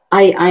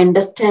I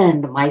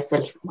understand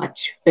myself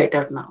much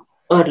better now.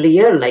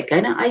 Earlier,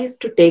 I used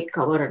to take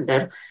cover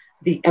under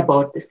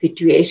about the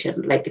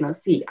situation.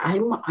 See, I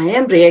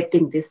am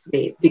reacting this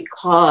way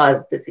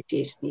because the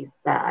situation is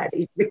bad.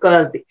 It's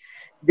because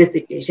the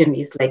situation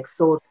is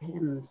so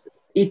tense.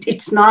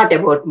 It's not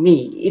about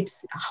me. It's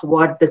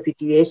what the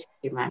situation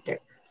demanded.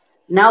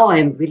 Now I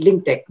am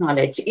willing to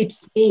acknowledge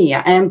it's me.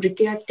 I am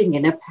reacting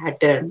in a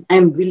pattern. I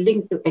am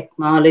willing to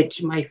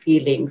acknowledge my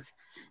feelings,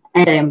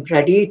 and I am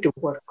ready to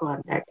work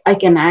on that. I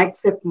can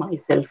accept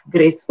myself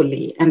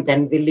gracefully and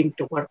then willing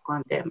to work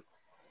on them.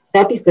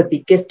 That is the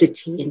biggest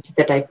change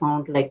that I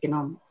found,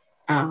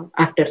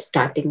 after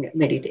starting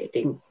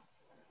meditating.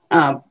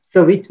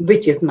 So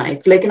which is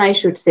nice. And I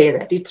should say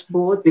that it's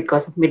both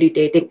because of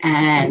meditating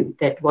and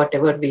that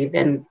whatever we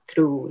went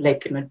through,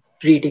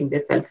 reading the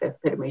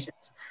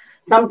self-affirmations.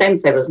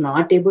 Sometimes I was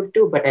not able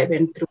to, but I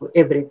went through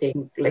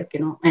everything,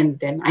 and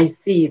then I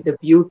see the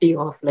beauty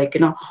of,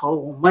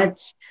 how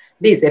much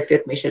these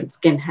affirmations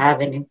can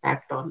have an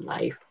impact on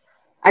life.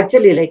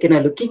 Actually,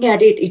 looking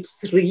at it,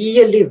 it's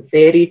really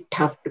very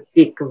tough to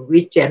pick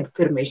which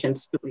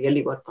affirmations to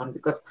really work on,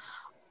 because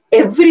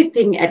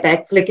everything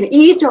attacks, in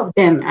each of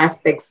them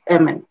aspects,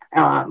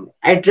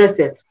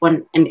 addresses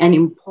an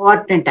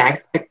important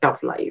aspect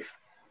of life.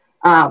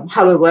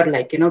 However,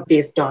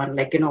 based on,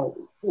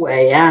 who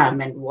I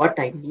am and what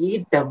I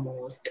need the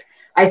most,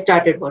 I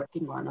started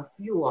working on a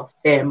few of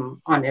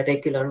them on a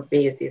regular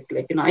basis.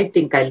 I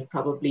think I'll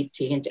probably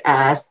change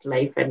as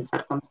life and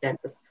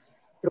circumstances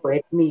throw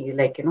at me.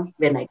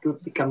 When I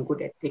could become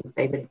good at things,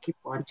 I will keep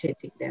on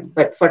changing them.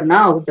 But for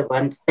now, the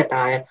ones that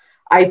I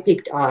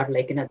picked are,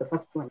 the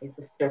first one is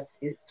the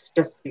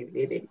stress-free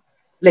living.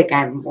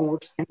 I'm more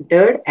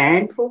centered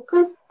and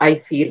focused. I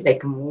feel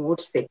more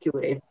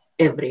secure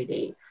every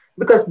day.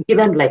 Because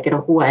given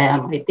who I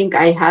am, I think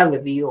I have a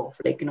view of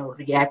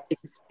reacting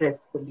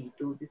stressfully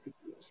to the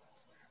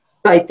situations.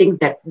 So I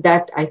think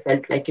that I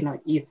felt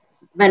is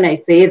when I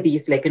say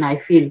these, I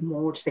feel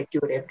more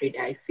secure every day.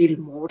 I feel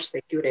more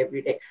secure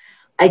every day.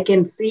 I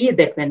can see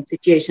that when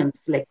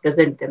situations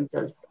present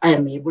themselves, I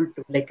am able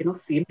to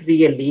feel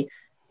really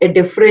a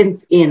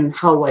difference in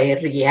how I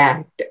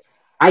react.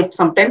 I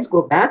sometimes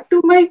go back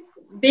to my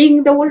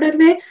being the older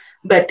way,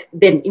 but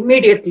then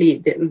immediately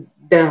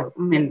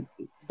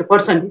the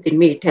person within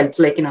me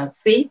tells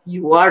see,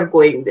 you are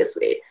going this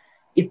way.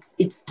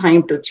 It's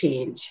time to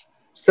change.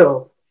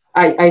 So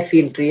I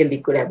feel really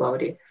good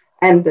about it.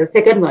 And the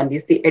second one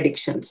is the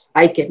addictions.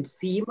 I can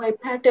see my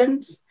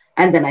patterns,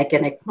 and then I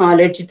can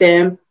acknowledge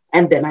them,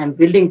 and then I'm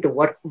willing to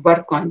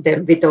work on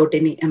them without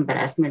any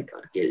embarrassment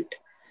or guilt.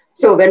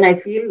 So when I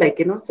feel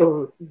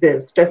so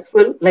the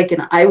stressful,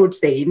 I would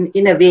say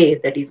in a way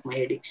that is my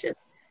addiction.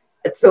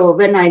 So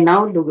when I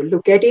now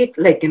look at it,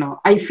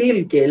 I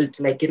feel guilt,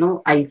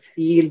 I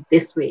feel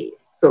this way.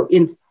 So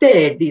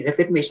instead, these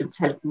affirmations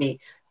help me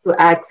to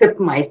accept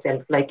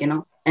myself,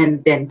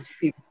 and then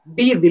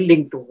be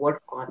willing to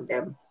work on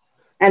them.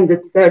 And the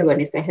third one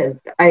is the health.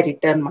 I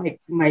return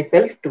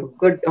myself to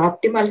good,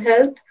 optimal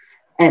health,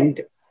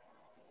 and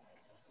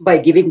by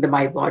giving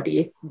my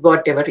body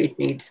whatever it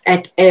needs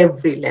at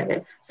every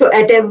level. So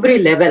at every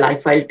level, I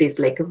felt is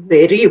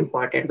very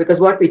important, because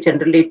what we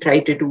generally try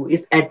to do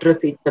is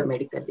address it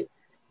medically.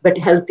 But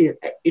health,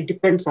 it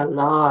depends a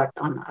lot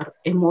on our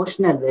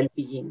emotional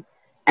well-being.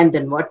 And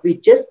then what we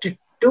just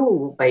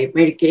do by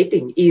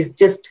medicating is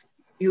just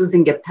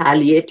using a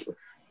palliative.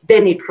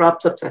 Then it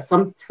crops up as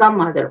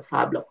some other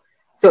problem.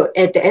 So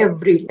at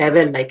every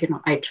level,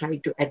 I try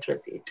to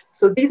address it.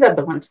 So these are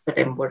the ones that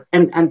I'm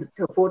working. And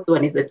the fourth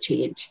one is the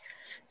change.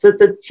 So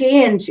the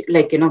change,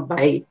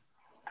 by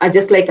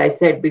just like I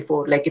said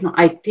before,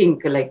 I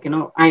think,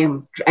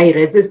 I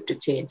resist to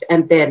change.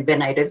 And then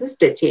when I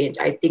resist a change,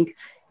 I think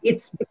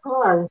it's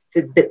because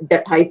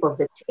the type of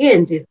the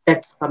change is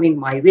that's coming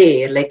my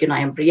way. I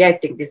am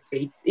reacting this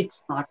way.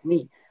 It's not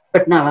me.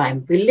 But now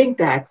I'm willing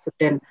to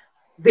accept and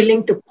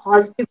willing to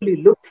positively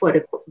look for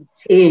a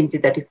change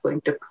that is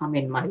going to come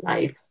in my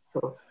life.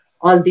 So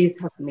all these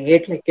have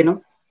made,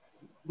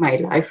 my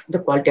life, the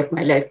quality of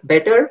my life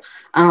better.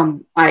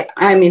 I'm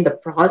in the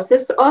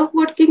process of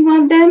working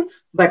on them,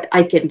 but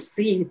I can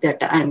see that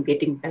I'm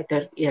getting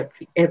better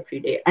every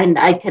day. And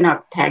I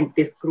cannot thank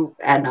this group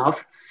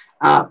enough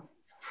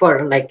for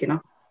and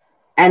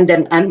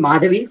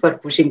Madhavi for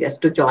pushing us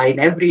to join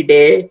every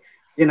day.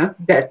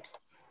 That's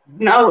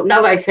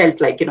now I felt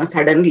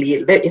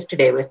suddenly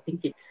yesterday I was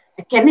thinking,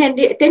 at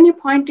any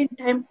point in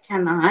time,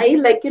 can I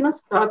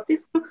stop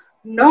this?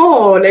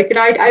 No,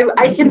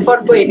 I can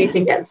forego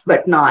anything else,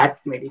 but not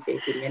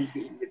meditating and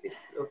being with this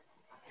group.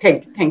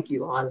 Thank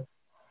you all.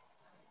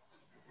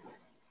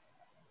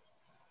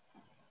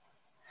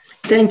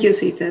 Thank you,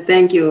 Sita.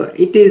 Thank you.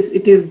 It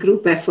is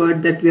group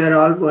effort that we are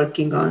all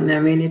working on. I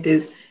mean, it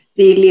is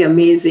really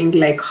amazing,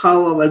 like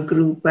how our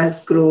group has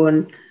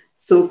grown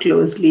so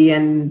closely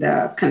and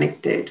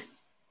connected.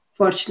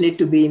 Fortunate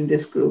to be in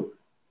this group.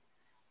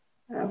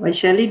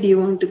 Vaishali, do you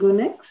want to go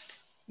next?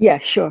 Yeah,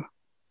 sure.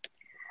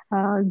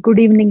 Good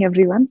evening,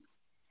 everyone.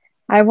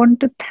 I want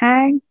to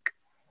thank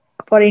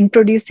for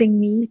introducing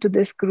me to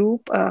this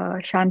group,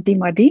 Shanti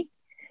Madhi,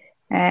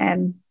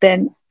 and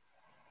then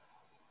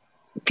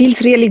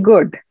feels really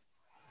good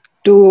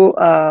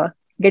to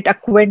get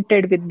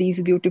acquainted with these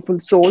beautiful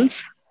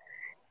souls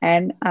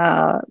and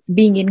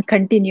being in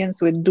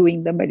continuance with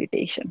doing the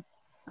meditation.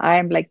 I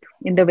am like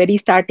in the very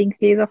starting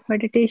phase of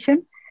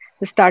meditation.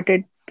 I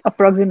started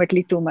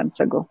approximately 2 months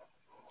ago.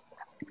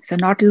 So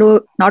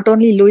not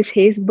only Louise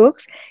Hay's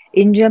books,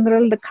 in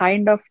general, the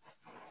kind of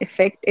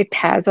effect it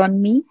has on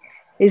me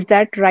is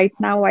that right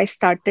now I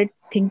started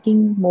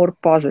thinking more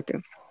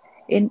positive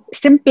in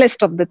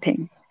simplest of the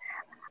thing.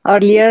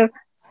 Earlier,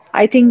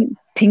 I think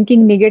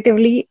thinking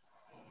negatively,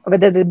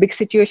 whether the big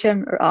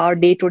situation or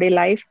day-to-day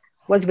life,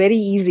 was very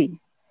easy.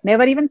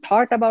 Never even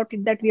thought about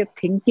it that we are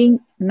thinking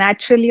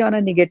naturally on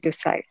a negative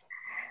side.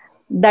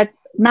 That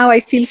now I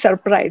feel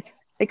surprised,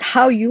 like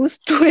how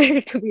used to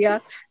it we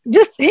are,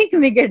 just think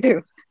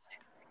negative.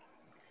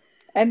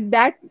 And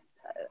that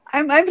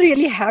I'm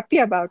really happy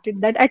about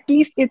it, that at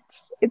least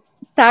it's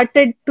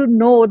started to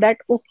know that,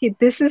 okay,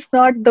 this is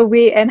not the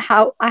way, and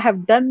how I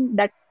have done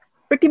that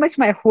pretty much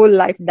my whole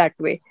life that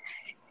way.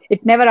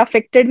 It never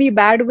affected me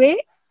bad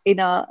way in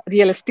a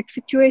realistic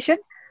situation,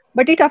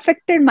 but it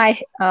affected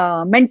my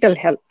mental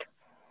health.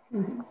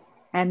 Mm-hmm.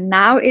 And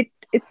now it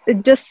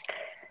just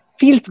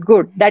feels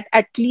good that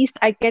at least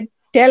I can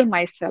tell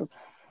myself,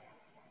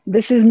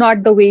 this is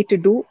not the way to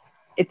do.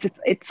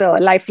 It's a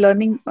life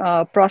learning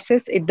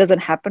process. It doesn't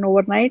happen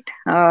overnight.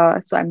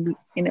 So I'm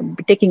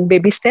taking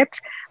baby steps,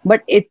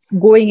 but it's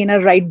going in a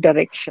right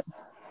direction.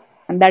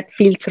 And that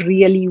feels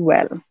really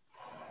well.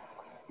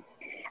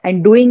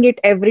 And doing it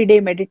every day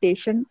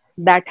meditation,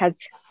 that has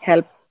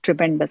helped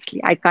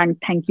tremendously. I can't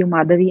thank you,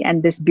 Madhavi,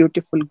 and this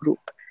beautiful group.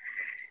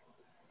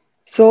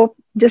 So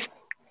just,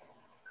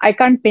 I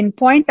can't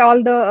pinpoint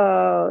all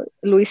the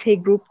Louise Hay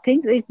group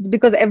things,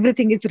 because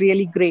everything is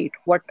really great,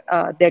 what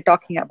they're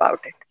talking about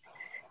it.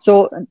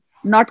 So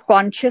not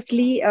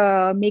consciously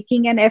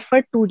making an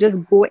effort to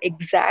just go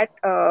exact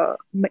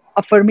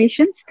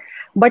affirmations,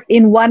 but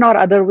in one or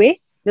other way,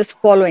 just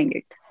following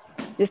it.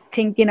 Just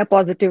think in a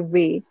positive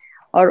way,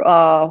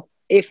 or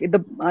if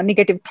the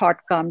negative thought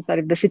comes, or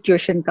if the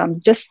situation comes,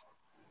 just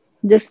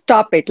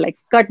stop it, like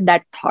cut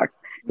that thought,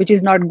 which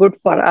is not good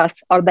for us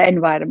or the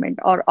environment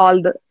or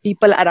all the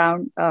people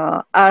around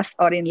us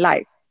or in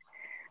life.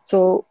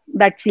 So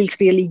that feels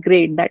really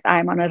great that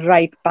I'm on a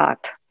right path.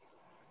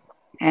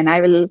 And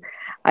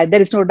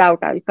there is no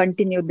doubt I'll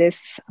continue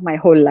this my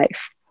whole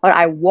life, or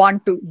I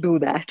want to do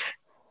that.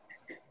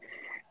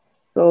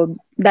 So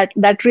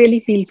that really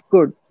feels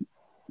good.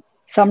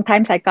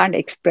 Sometimes I can't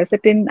express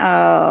it in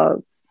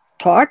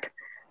thought,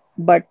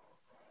 but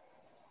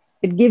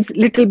it gives a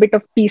little bit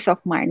of peace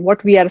of mind.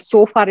 What we are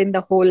so far in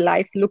the whole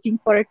life looking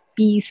for it,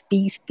 peace.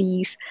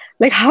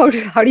 Like how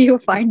do you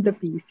find the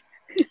peace?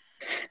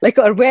 Like,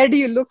 or where do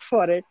you look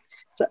for it?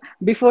 So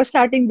before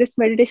starting this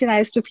meditation, I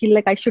used to feel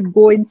like I should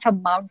go in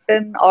some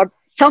mountain or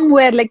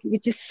somewhere like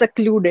which is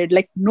secluded,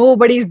 like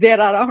nobody's there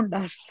around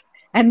us,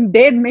 and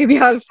then maybe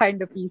I'll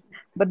find a peace.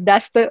 But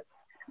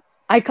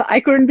I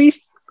couldn't be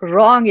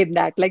wrong in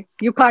that. Like,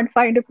 you can't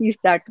find a peace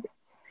that way.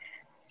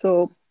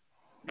 So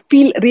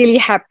feel really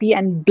happy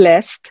and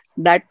blessed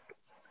that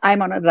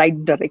I'm on a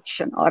right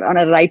direction or on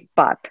a right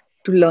path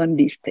to learn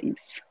these things.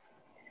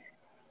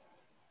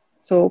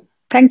 So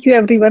thank you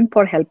everyone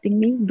for helping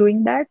me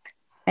doing that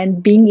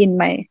and being in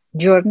my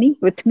journey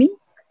with me.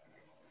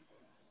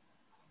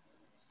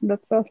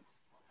 That's all.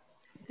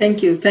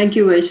 Thank you. Thank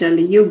you,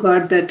 Vaishali. You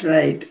got that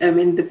right. I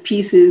mean, the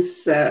peace is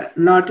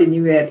not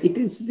anywhere. It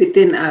is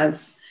within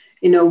us.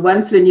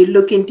 Once when you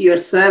look into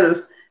yourself,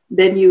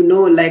 then you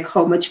know like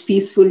how much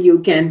peaceful you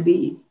can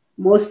be.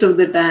 Most of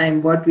the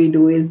time, what we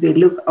do is we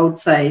look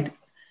outside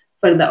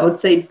for the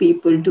outside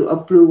people to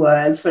approve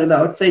us, for the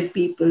outside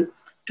people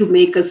to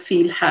make us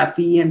feel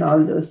happy and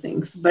all those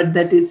things. But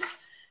that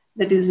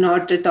is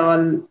not at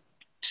all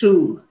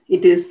true.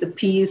 It is the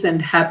peace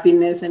and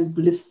happiness and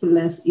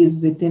blissfulness is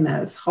within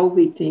us, how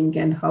we think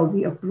and how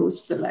we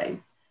approach the life.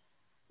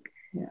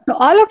 Yeah. So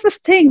all of us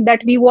think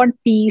that we want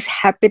peace,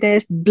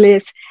 happiness,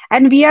 bliss,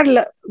 and we are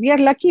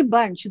lucky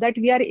bunch that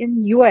we are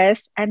in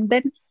US, and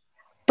then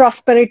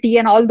prosperity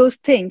and all those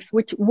things,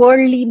 which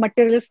worldly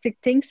materialistic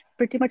things,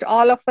 pretty much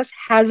all of us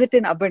has it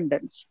in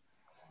abundance.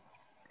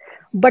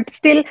 But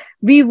still,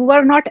 we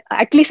were not.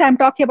 At least I'm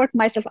talking about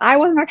myself. I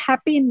was not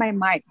happy in my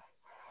mind,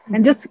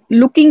 and just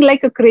looking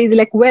like a crazy.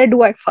 Like, where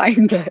do I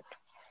find that?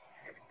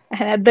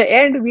 And at the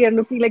end, we are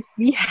looking like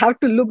we have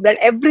to look that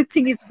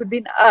everything is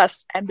within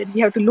us, and then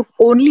we have to look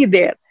only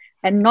there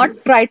and not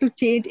try to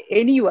change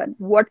anyone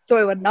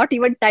whatsoever, not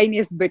even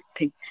tiniest bit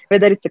thing,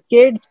 whether it's a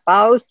kid,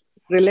 spouse,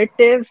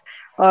 relatives,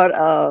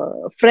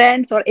 or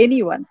friends, or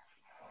anyone.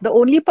 The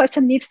only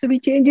person needs to be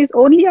changed is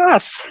only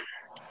us.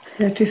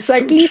 That is So so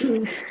at least,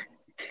 true.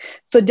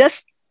 so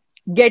just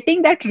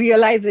getting that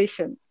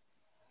realization,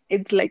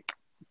 it's like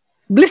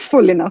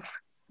blissful enough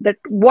that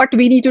what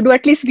we need to do,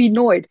 at least we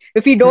know it.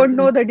 If we don't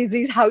know the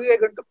disease, how we are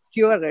going to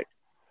cure it?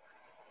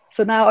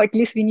 So now at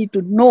least we need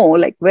to know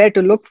like where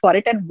to look for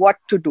it and what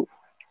to do.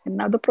 And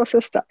now the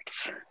process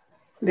starts.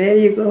 There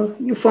you go.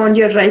 You found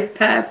your right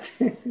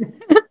path.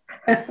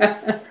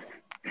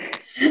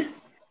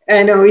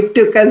 I know it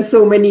took us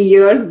so many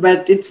years,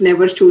 but it's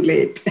never too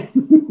late.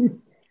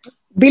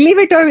 Believe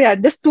it or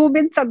not, just 2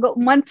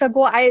 months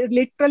ago, I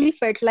literally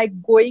felt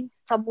like going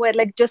somewhere,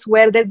 like just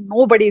where there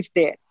nobody's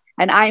there.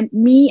 And I'm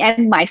me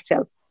and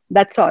myself.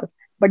 That's all.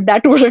 But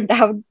that wouldn't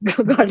have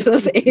got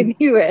us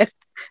anywhere.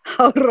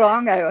 How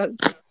wrong I was.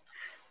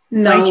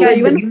 No,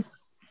 Vaishali,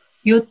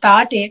 you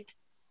thought it.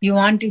 You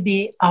want to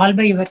be all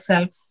by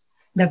yourself.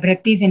 The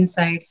breath is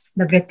inside.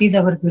 The breath is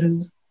our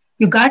guru.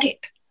 You got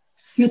it.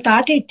 You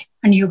thought it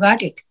and you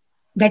got it.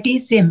 That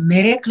is a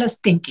miraculous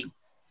thinking.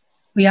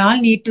 We all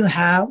need to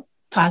have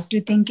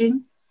positive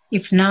thinking.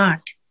 If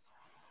not,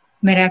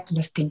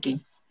 miraculous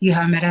thinking. You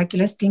have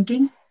miraculous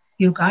thinking.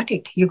 You got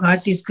it. You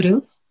got this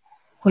group,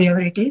 whoever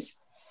it is.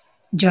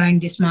 Join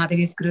this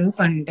Madhavi's group,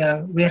 and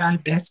we're all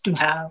blessed to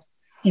have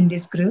in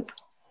this group.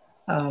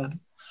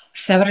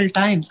 Several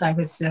times I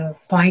was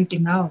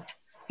pointing out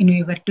when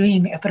we were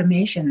doing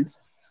affirmations,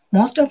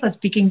 most of us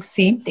speaking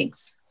same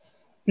things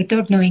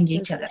without knowing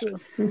each other.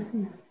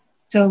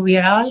 So we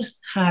are all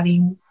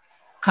having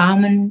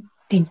common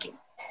thinking.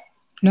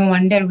 No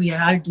wonder we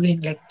are all doing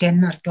like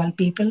 10 or 12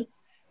 people,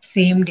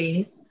 same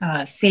day,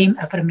 same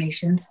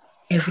affirmations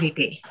every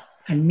day,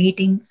 and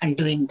meeting and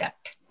doing that.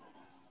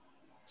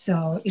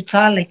 So it's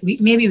all like,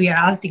 maybe we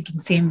are all thinking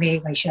same way,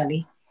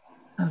 Vaishali.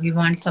 We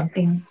want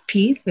something,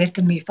 peace. Where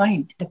can we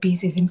find? The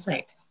peace is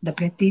inside. The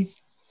breath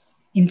is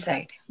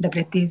inside. The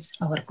breath is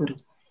our guru.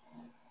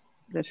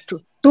 That's true.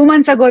 2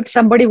 months ago, if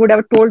somebody would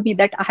have told me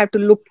that I have to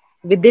look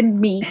within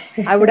me,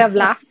 I would have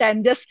laughed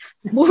and just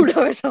moved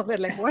away somewhere.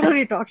 Like, what are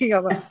you talking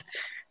about?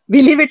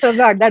 Believe it or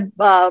not, that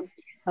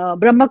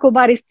Brahma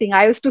Kumari's thing,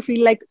 I used to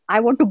feel like I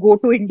want to go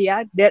to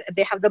India.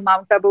 They have the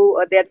Mount Abu,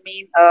 their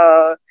main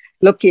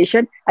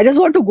location. I just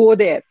want to go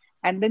there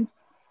and then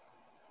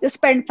just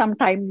spend some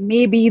time.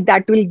 Maybe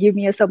that will give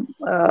me some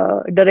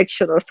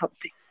direction or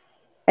something.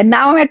 And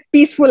now I'm at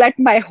peaceful at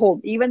my home,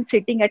 even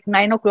sitting at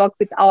 9 o'clock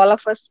with all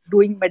of us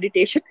doing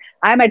meditation.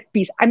 I'm at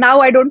peace. And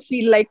now I don't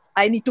feel like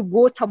I need to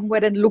go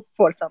somewhere and look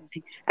for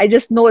something. I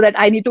just know that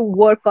I need to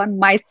work on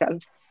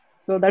myself.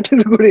 So that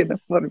is good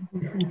enough for me.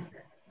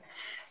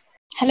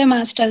 Hello,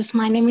 Masters.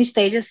 My name is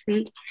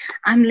Tejasvi.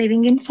 I'm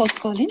living in Fort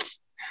Collins.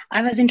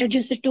 I was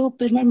introduced to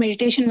Pilmer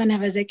meditation when I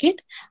was a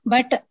kid,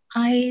 but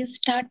I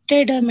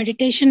started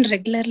meditation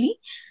regularly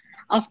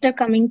after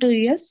coming to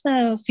US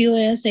a few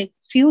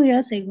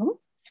years ago.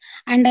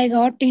 And I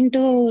got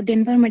into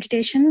Denver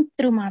meditation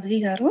through Madhavi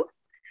Garu.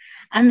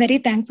 I'm very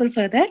thankful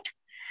for that.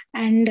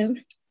 And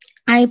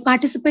I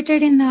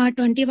participated in a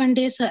 21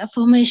 days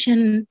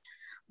affirmation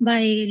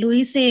by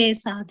Louise Hay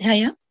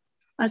Swadhyaya,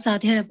 a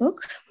Swadhyaya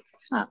book.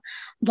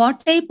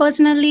 What I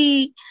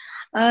personally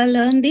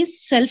learned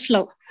is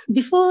self-love.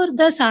 Before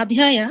the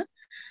Swadhyaya,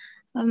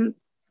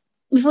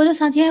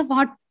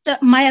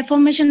 my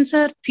affirmations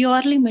are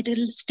purely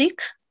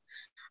materialistic.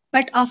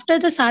 But after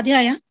the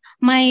Swadhyaya,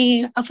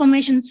 my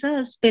affirmations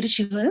are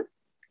spiritual.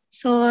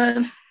 So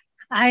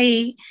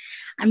I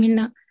mean,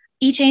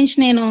 ఈ change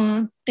నేను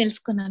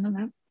తెలుసుకున్నాను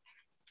ma'am.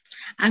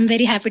 I'm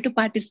very happy to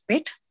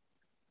participate.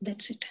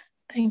 That's it.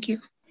 Thank you.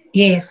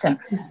 Yes,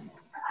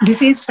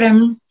 this is from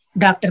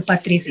Dr.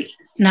 Patrizi,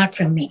 not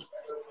from me.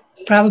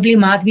 Probably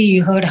Madhavi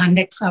you heard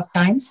hundreds of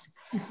times,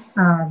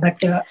 but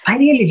I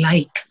really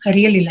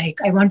like.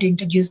 I want to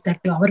introduce that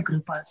to our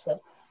group also.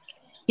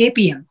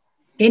 APM,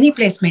 any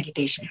place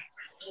meditation.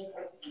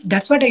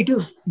 That's what I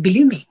do.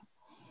 Believe me.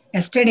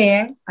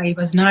 Yesterday, I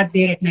was not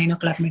there at 9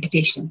 o'clock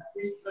meditation.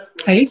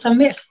 I did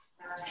somewhere,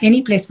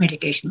 any place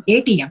meditation,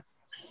 ATM,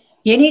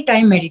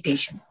 anytime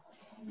meditation.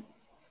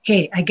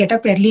 Hey, I get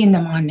up early in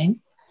the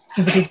morning.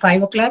 If it is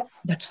 5 o'clock,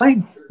 that's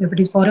fine. If it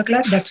is 4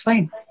 o'clock, that's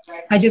fine.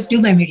 I just do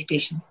my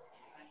meditation.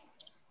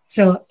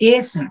 So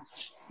ASM,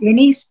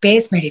 any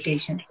space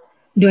meditation.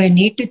 Do I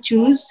need to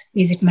choose?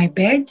 Is it my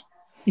bed?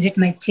 Is it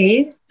my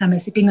chair? Am I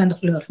sitting on the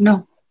floor?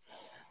 No.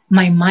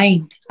 My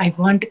mind, I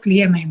want to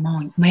clear my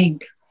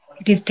mind.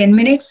 It is 10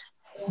 minutes.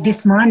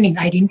 This morning,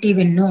 I didn't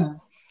even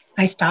know.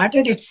 I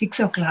started at 6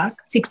 o'clock,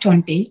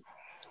 6:20.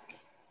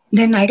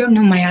 Then I don't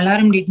know, my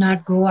alarm did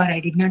not go or I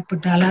did not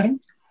put the alarm.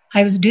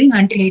 I was doing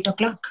until 8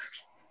 o'clock.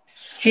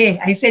 Hey,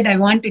 I said, I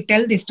want to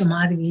tell this to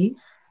Madhavi.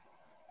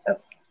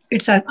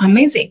 It's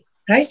amazing,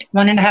 right?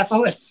 1.5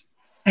 hours.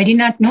 I did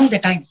not know the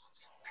time.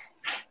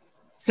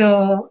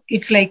 So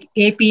it's like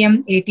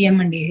APM,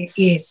 ATM, and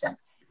ASM.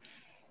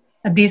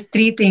 These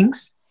three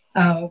things,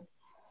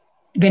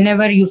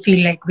 whenever you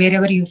feel like,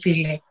 wherever you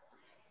feel like,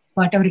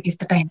 whatever it is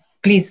the time,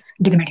 please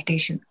do the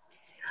meditation.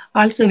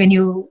 Also, when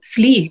you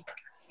sleep,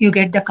 you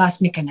get the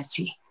cosmic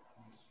energy.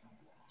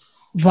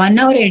 1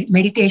 hour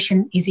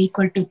meditation is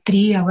equal to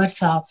 3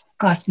 hours of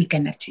cosmic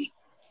energy.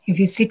 If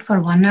you sit for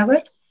 1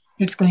 hour,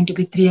 it's going to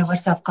be 3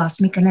 hours of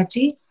cosmic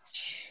energy.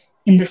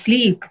 In the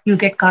sleep, you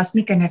get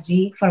cosmic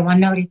energy for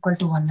 1 hour equal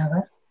to 1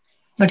 hour.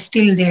 But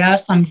still, there are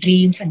some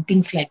dreams and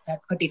things like that.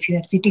 But if you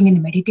are sitting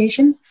in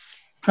meditation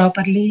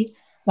properly,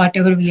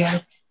 whatever we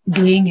are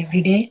doing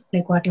every day,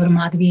 like whatever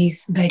Madhavi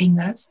is guiding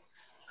us,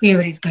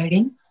 whoever is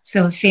guiding.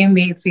 So same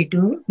way if we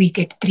do, we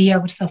get 3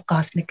 hours of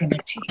cosmic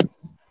energy.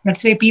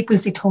 That's why people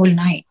sit whole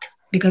night,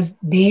 because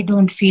they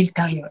don't feel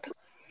tired.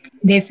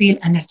 They feel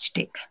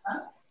energetic.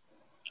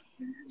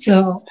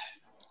 So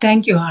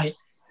thank you all.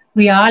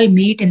 We all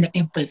meet in the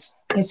temples,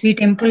 SV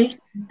temple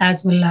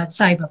as well as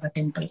Sai Baba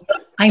temple.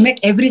 I met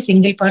every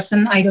single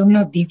person. I don't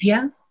know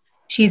Divya.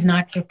 She's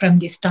not from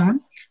this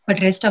town,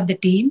 but rest of the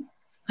team,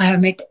 I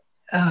have met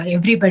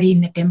everybody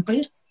in the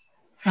temple.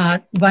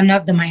 One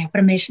of my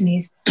affirmation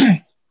is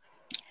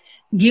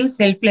give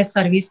selfless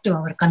service to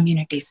our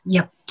communities.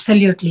 Yep,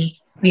 absolutely.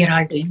 We are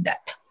all doing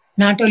that.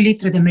 Not only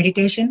through the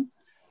meditation,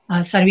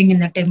 serving in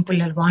the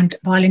temple or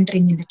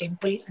volunteering in the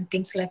temple and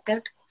things like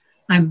that.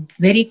 I'm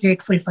very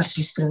grateful for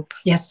this group.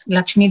 Yes,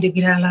 Lakshmi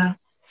Digirala,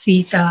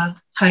 Sita,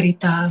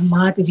 Harita,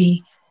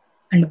 Madhavi,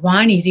 and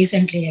Vani.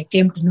 Recently, I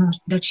came to know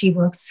that she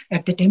works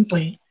at the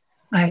temple.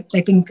 I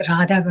think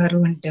Radha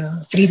Garu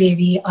and Sri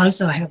Devi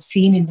also I have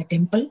seen in the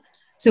temple.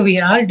 So we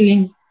are all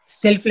doing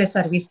selfless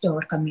service to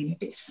our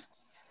communities.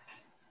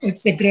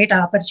 It's a great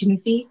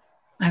opportunity.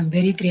 I'm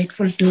very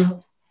grateful to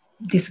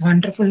this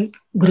wonderful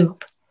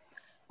group.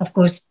 Of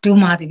course, to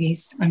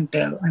Madhavis, and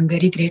I'm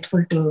very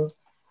grateful to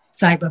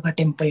Sai Baba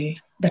temple,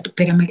 that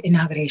pyramid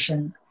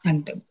inauguration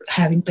and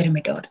having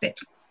pyramid over there.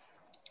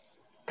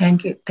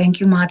 Thank you. Thank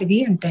you,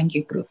 Madhavi, and thank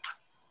you, group.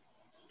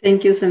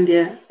 Thank you,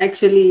 Sandhya.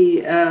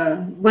 Actually,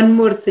 one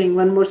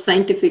more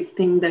scientific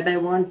thing that I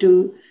want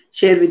to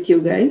share with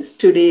you guys.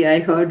 Today, I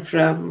heard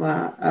from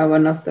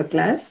one of the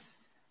class.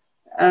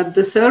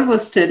 The sir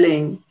was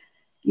telling,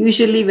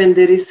 usually when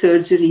there is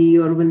surgery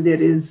or when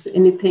there is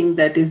anything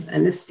that is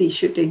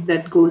anesthetic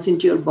that goes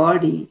into your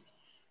body,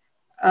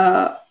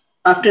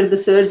 after the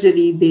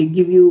surgery, they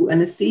give you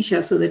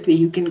anesthesia so that way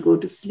you can go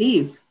to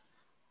sleep.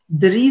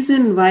 The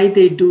reason why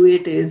they do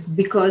it is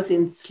because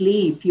in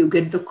sleep, you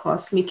get the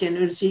cosmic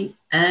energy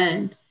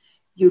and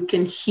you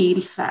can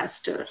heal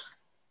faster.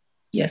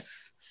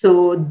 Yes.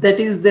 So that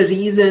is the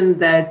reason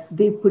that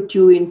they put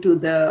you into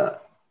the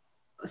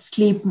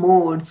sleep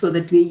mode so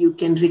that way you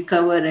can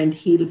recover and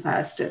heal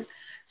faster.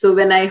 So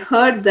when I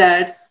heard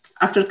that,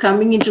 after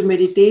coming into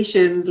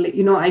meditation,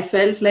 I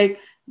felt like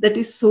that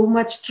is so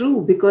much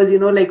true, because,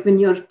 like when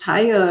you're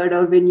tired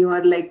or when you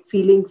are like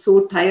feeling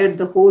so tired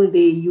the whole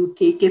day, you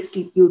take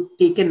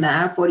a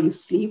nap or you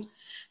sleep.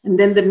 And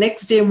then the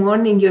next day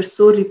morning, you're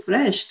so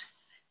refreshed.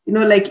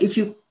 Like if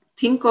you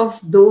think of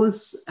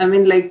those,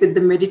 like with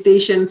the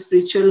meditation,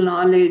 spiritual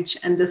knowledge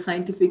and the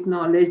scientific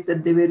knowledge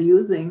that they were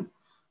using,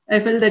 I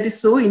felt that is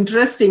so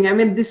interesting.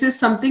 This is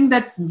something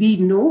that we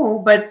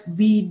know, but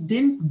we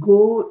didn't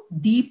go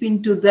deep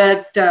into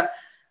that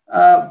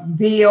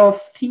way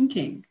of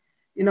thinking.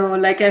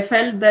 Like I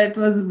felt that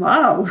was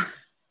wow.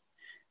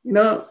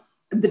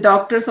 The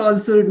doctors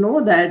also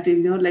know that,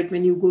 like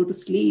when you go to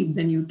sleep,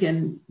 then you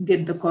can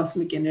get the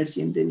cosmic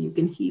energy and then you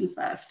can heal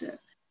faster.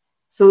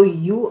 So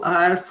you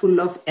are full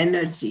of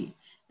energy.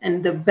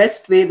 And the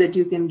best way that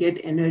you can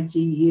get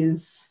energy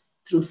is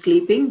through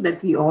sleeping,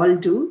 that we all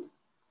do.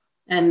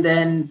 And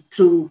then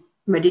through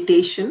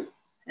meditation,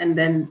 and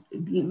then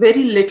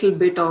very little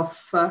bit of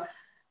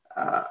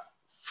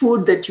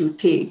food that you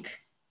take.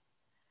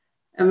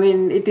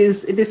 It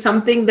is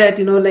something that,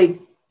 like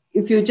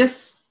if you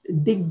just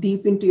dig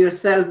deep into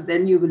yourself,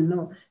 then you will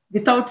know.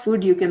 Without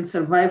food, you can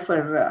survive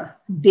for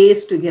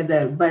days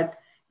together. But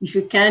if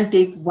you can't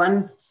take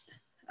one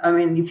I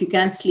mean, if you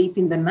can't sleep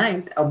in the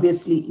night,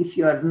 obviously, if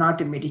you are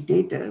not a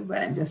meditator, but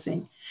I'm just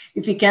saying,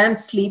 if you can't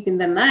sleep in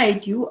the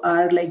night, you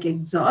are like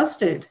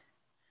exhausted.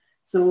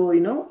 So,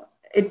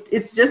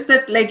 it's just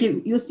that like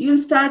you'll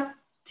start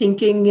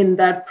thinking in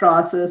that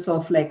process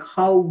of like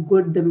how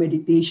good the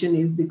meditation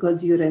is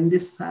because you're in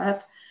this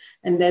path.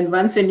 And then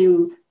once when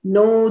you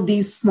know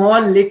these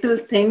small little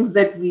things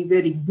that we were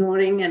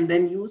ignoring, and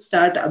then you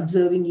start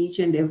observing each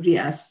and every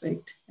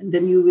aspect, and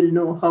then you will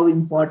know how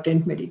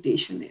important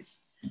meditation is.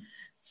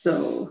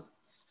 So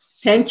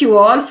thank you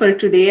all for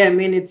today. I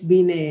mean, it's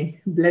been a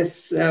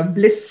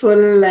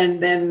blissful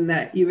and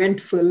then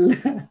eventful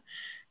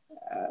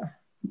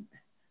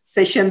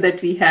session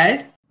that we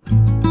had.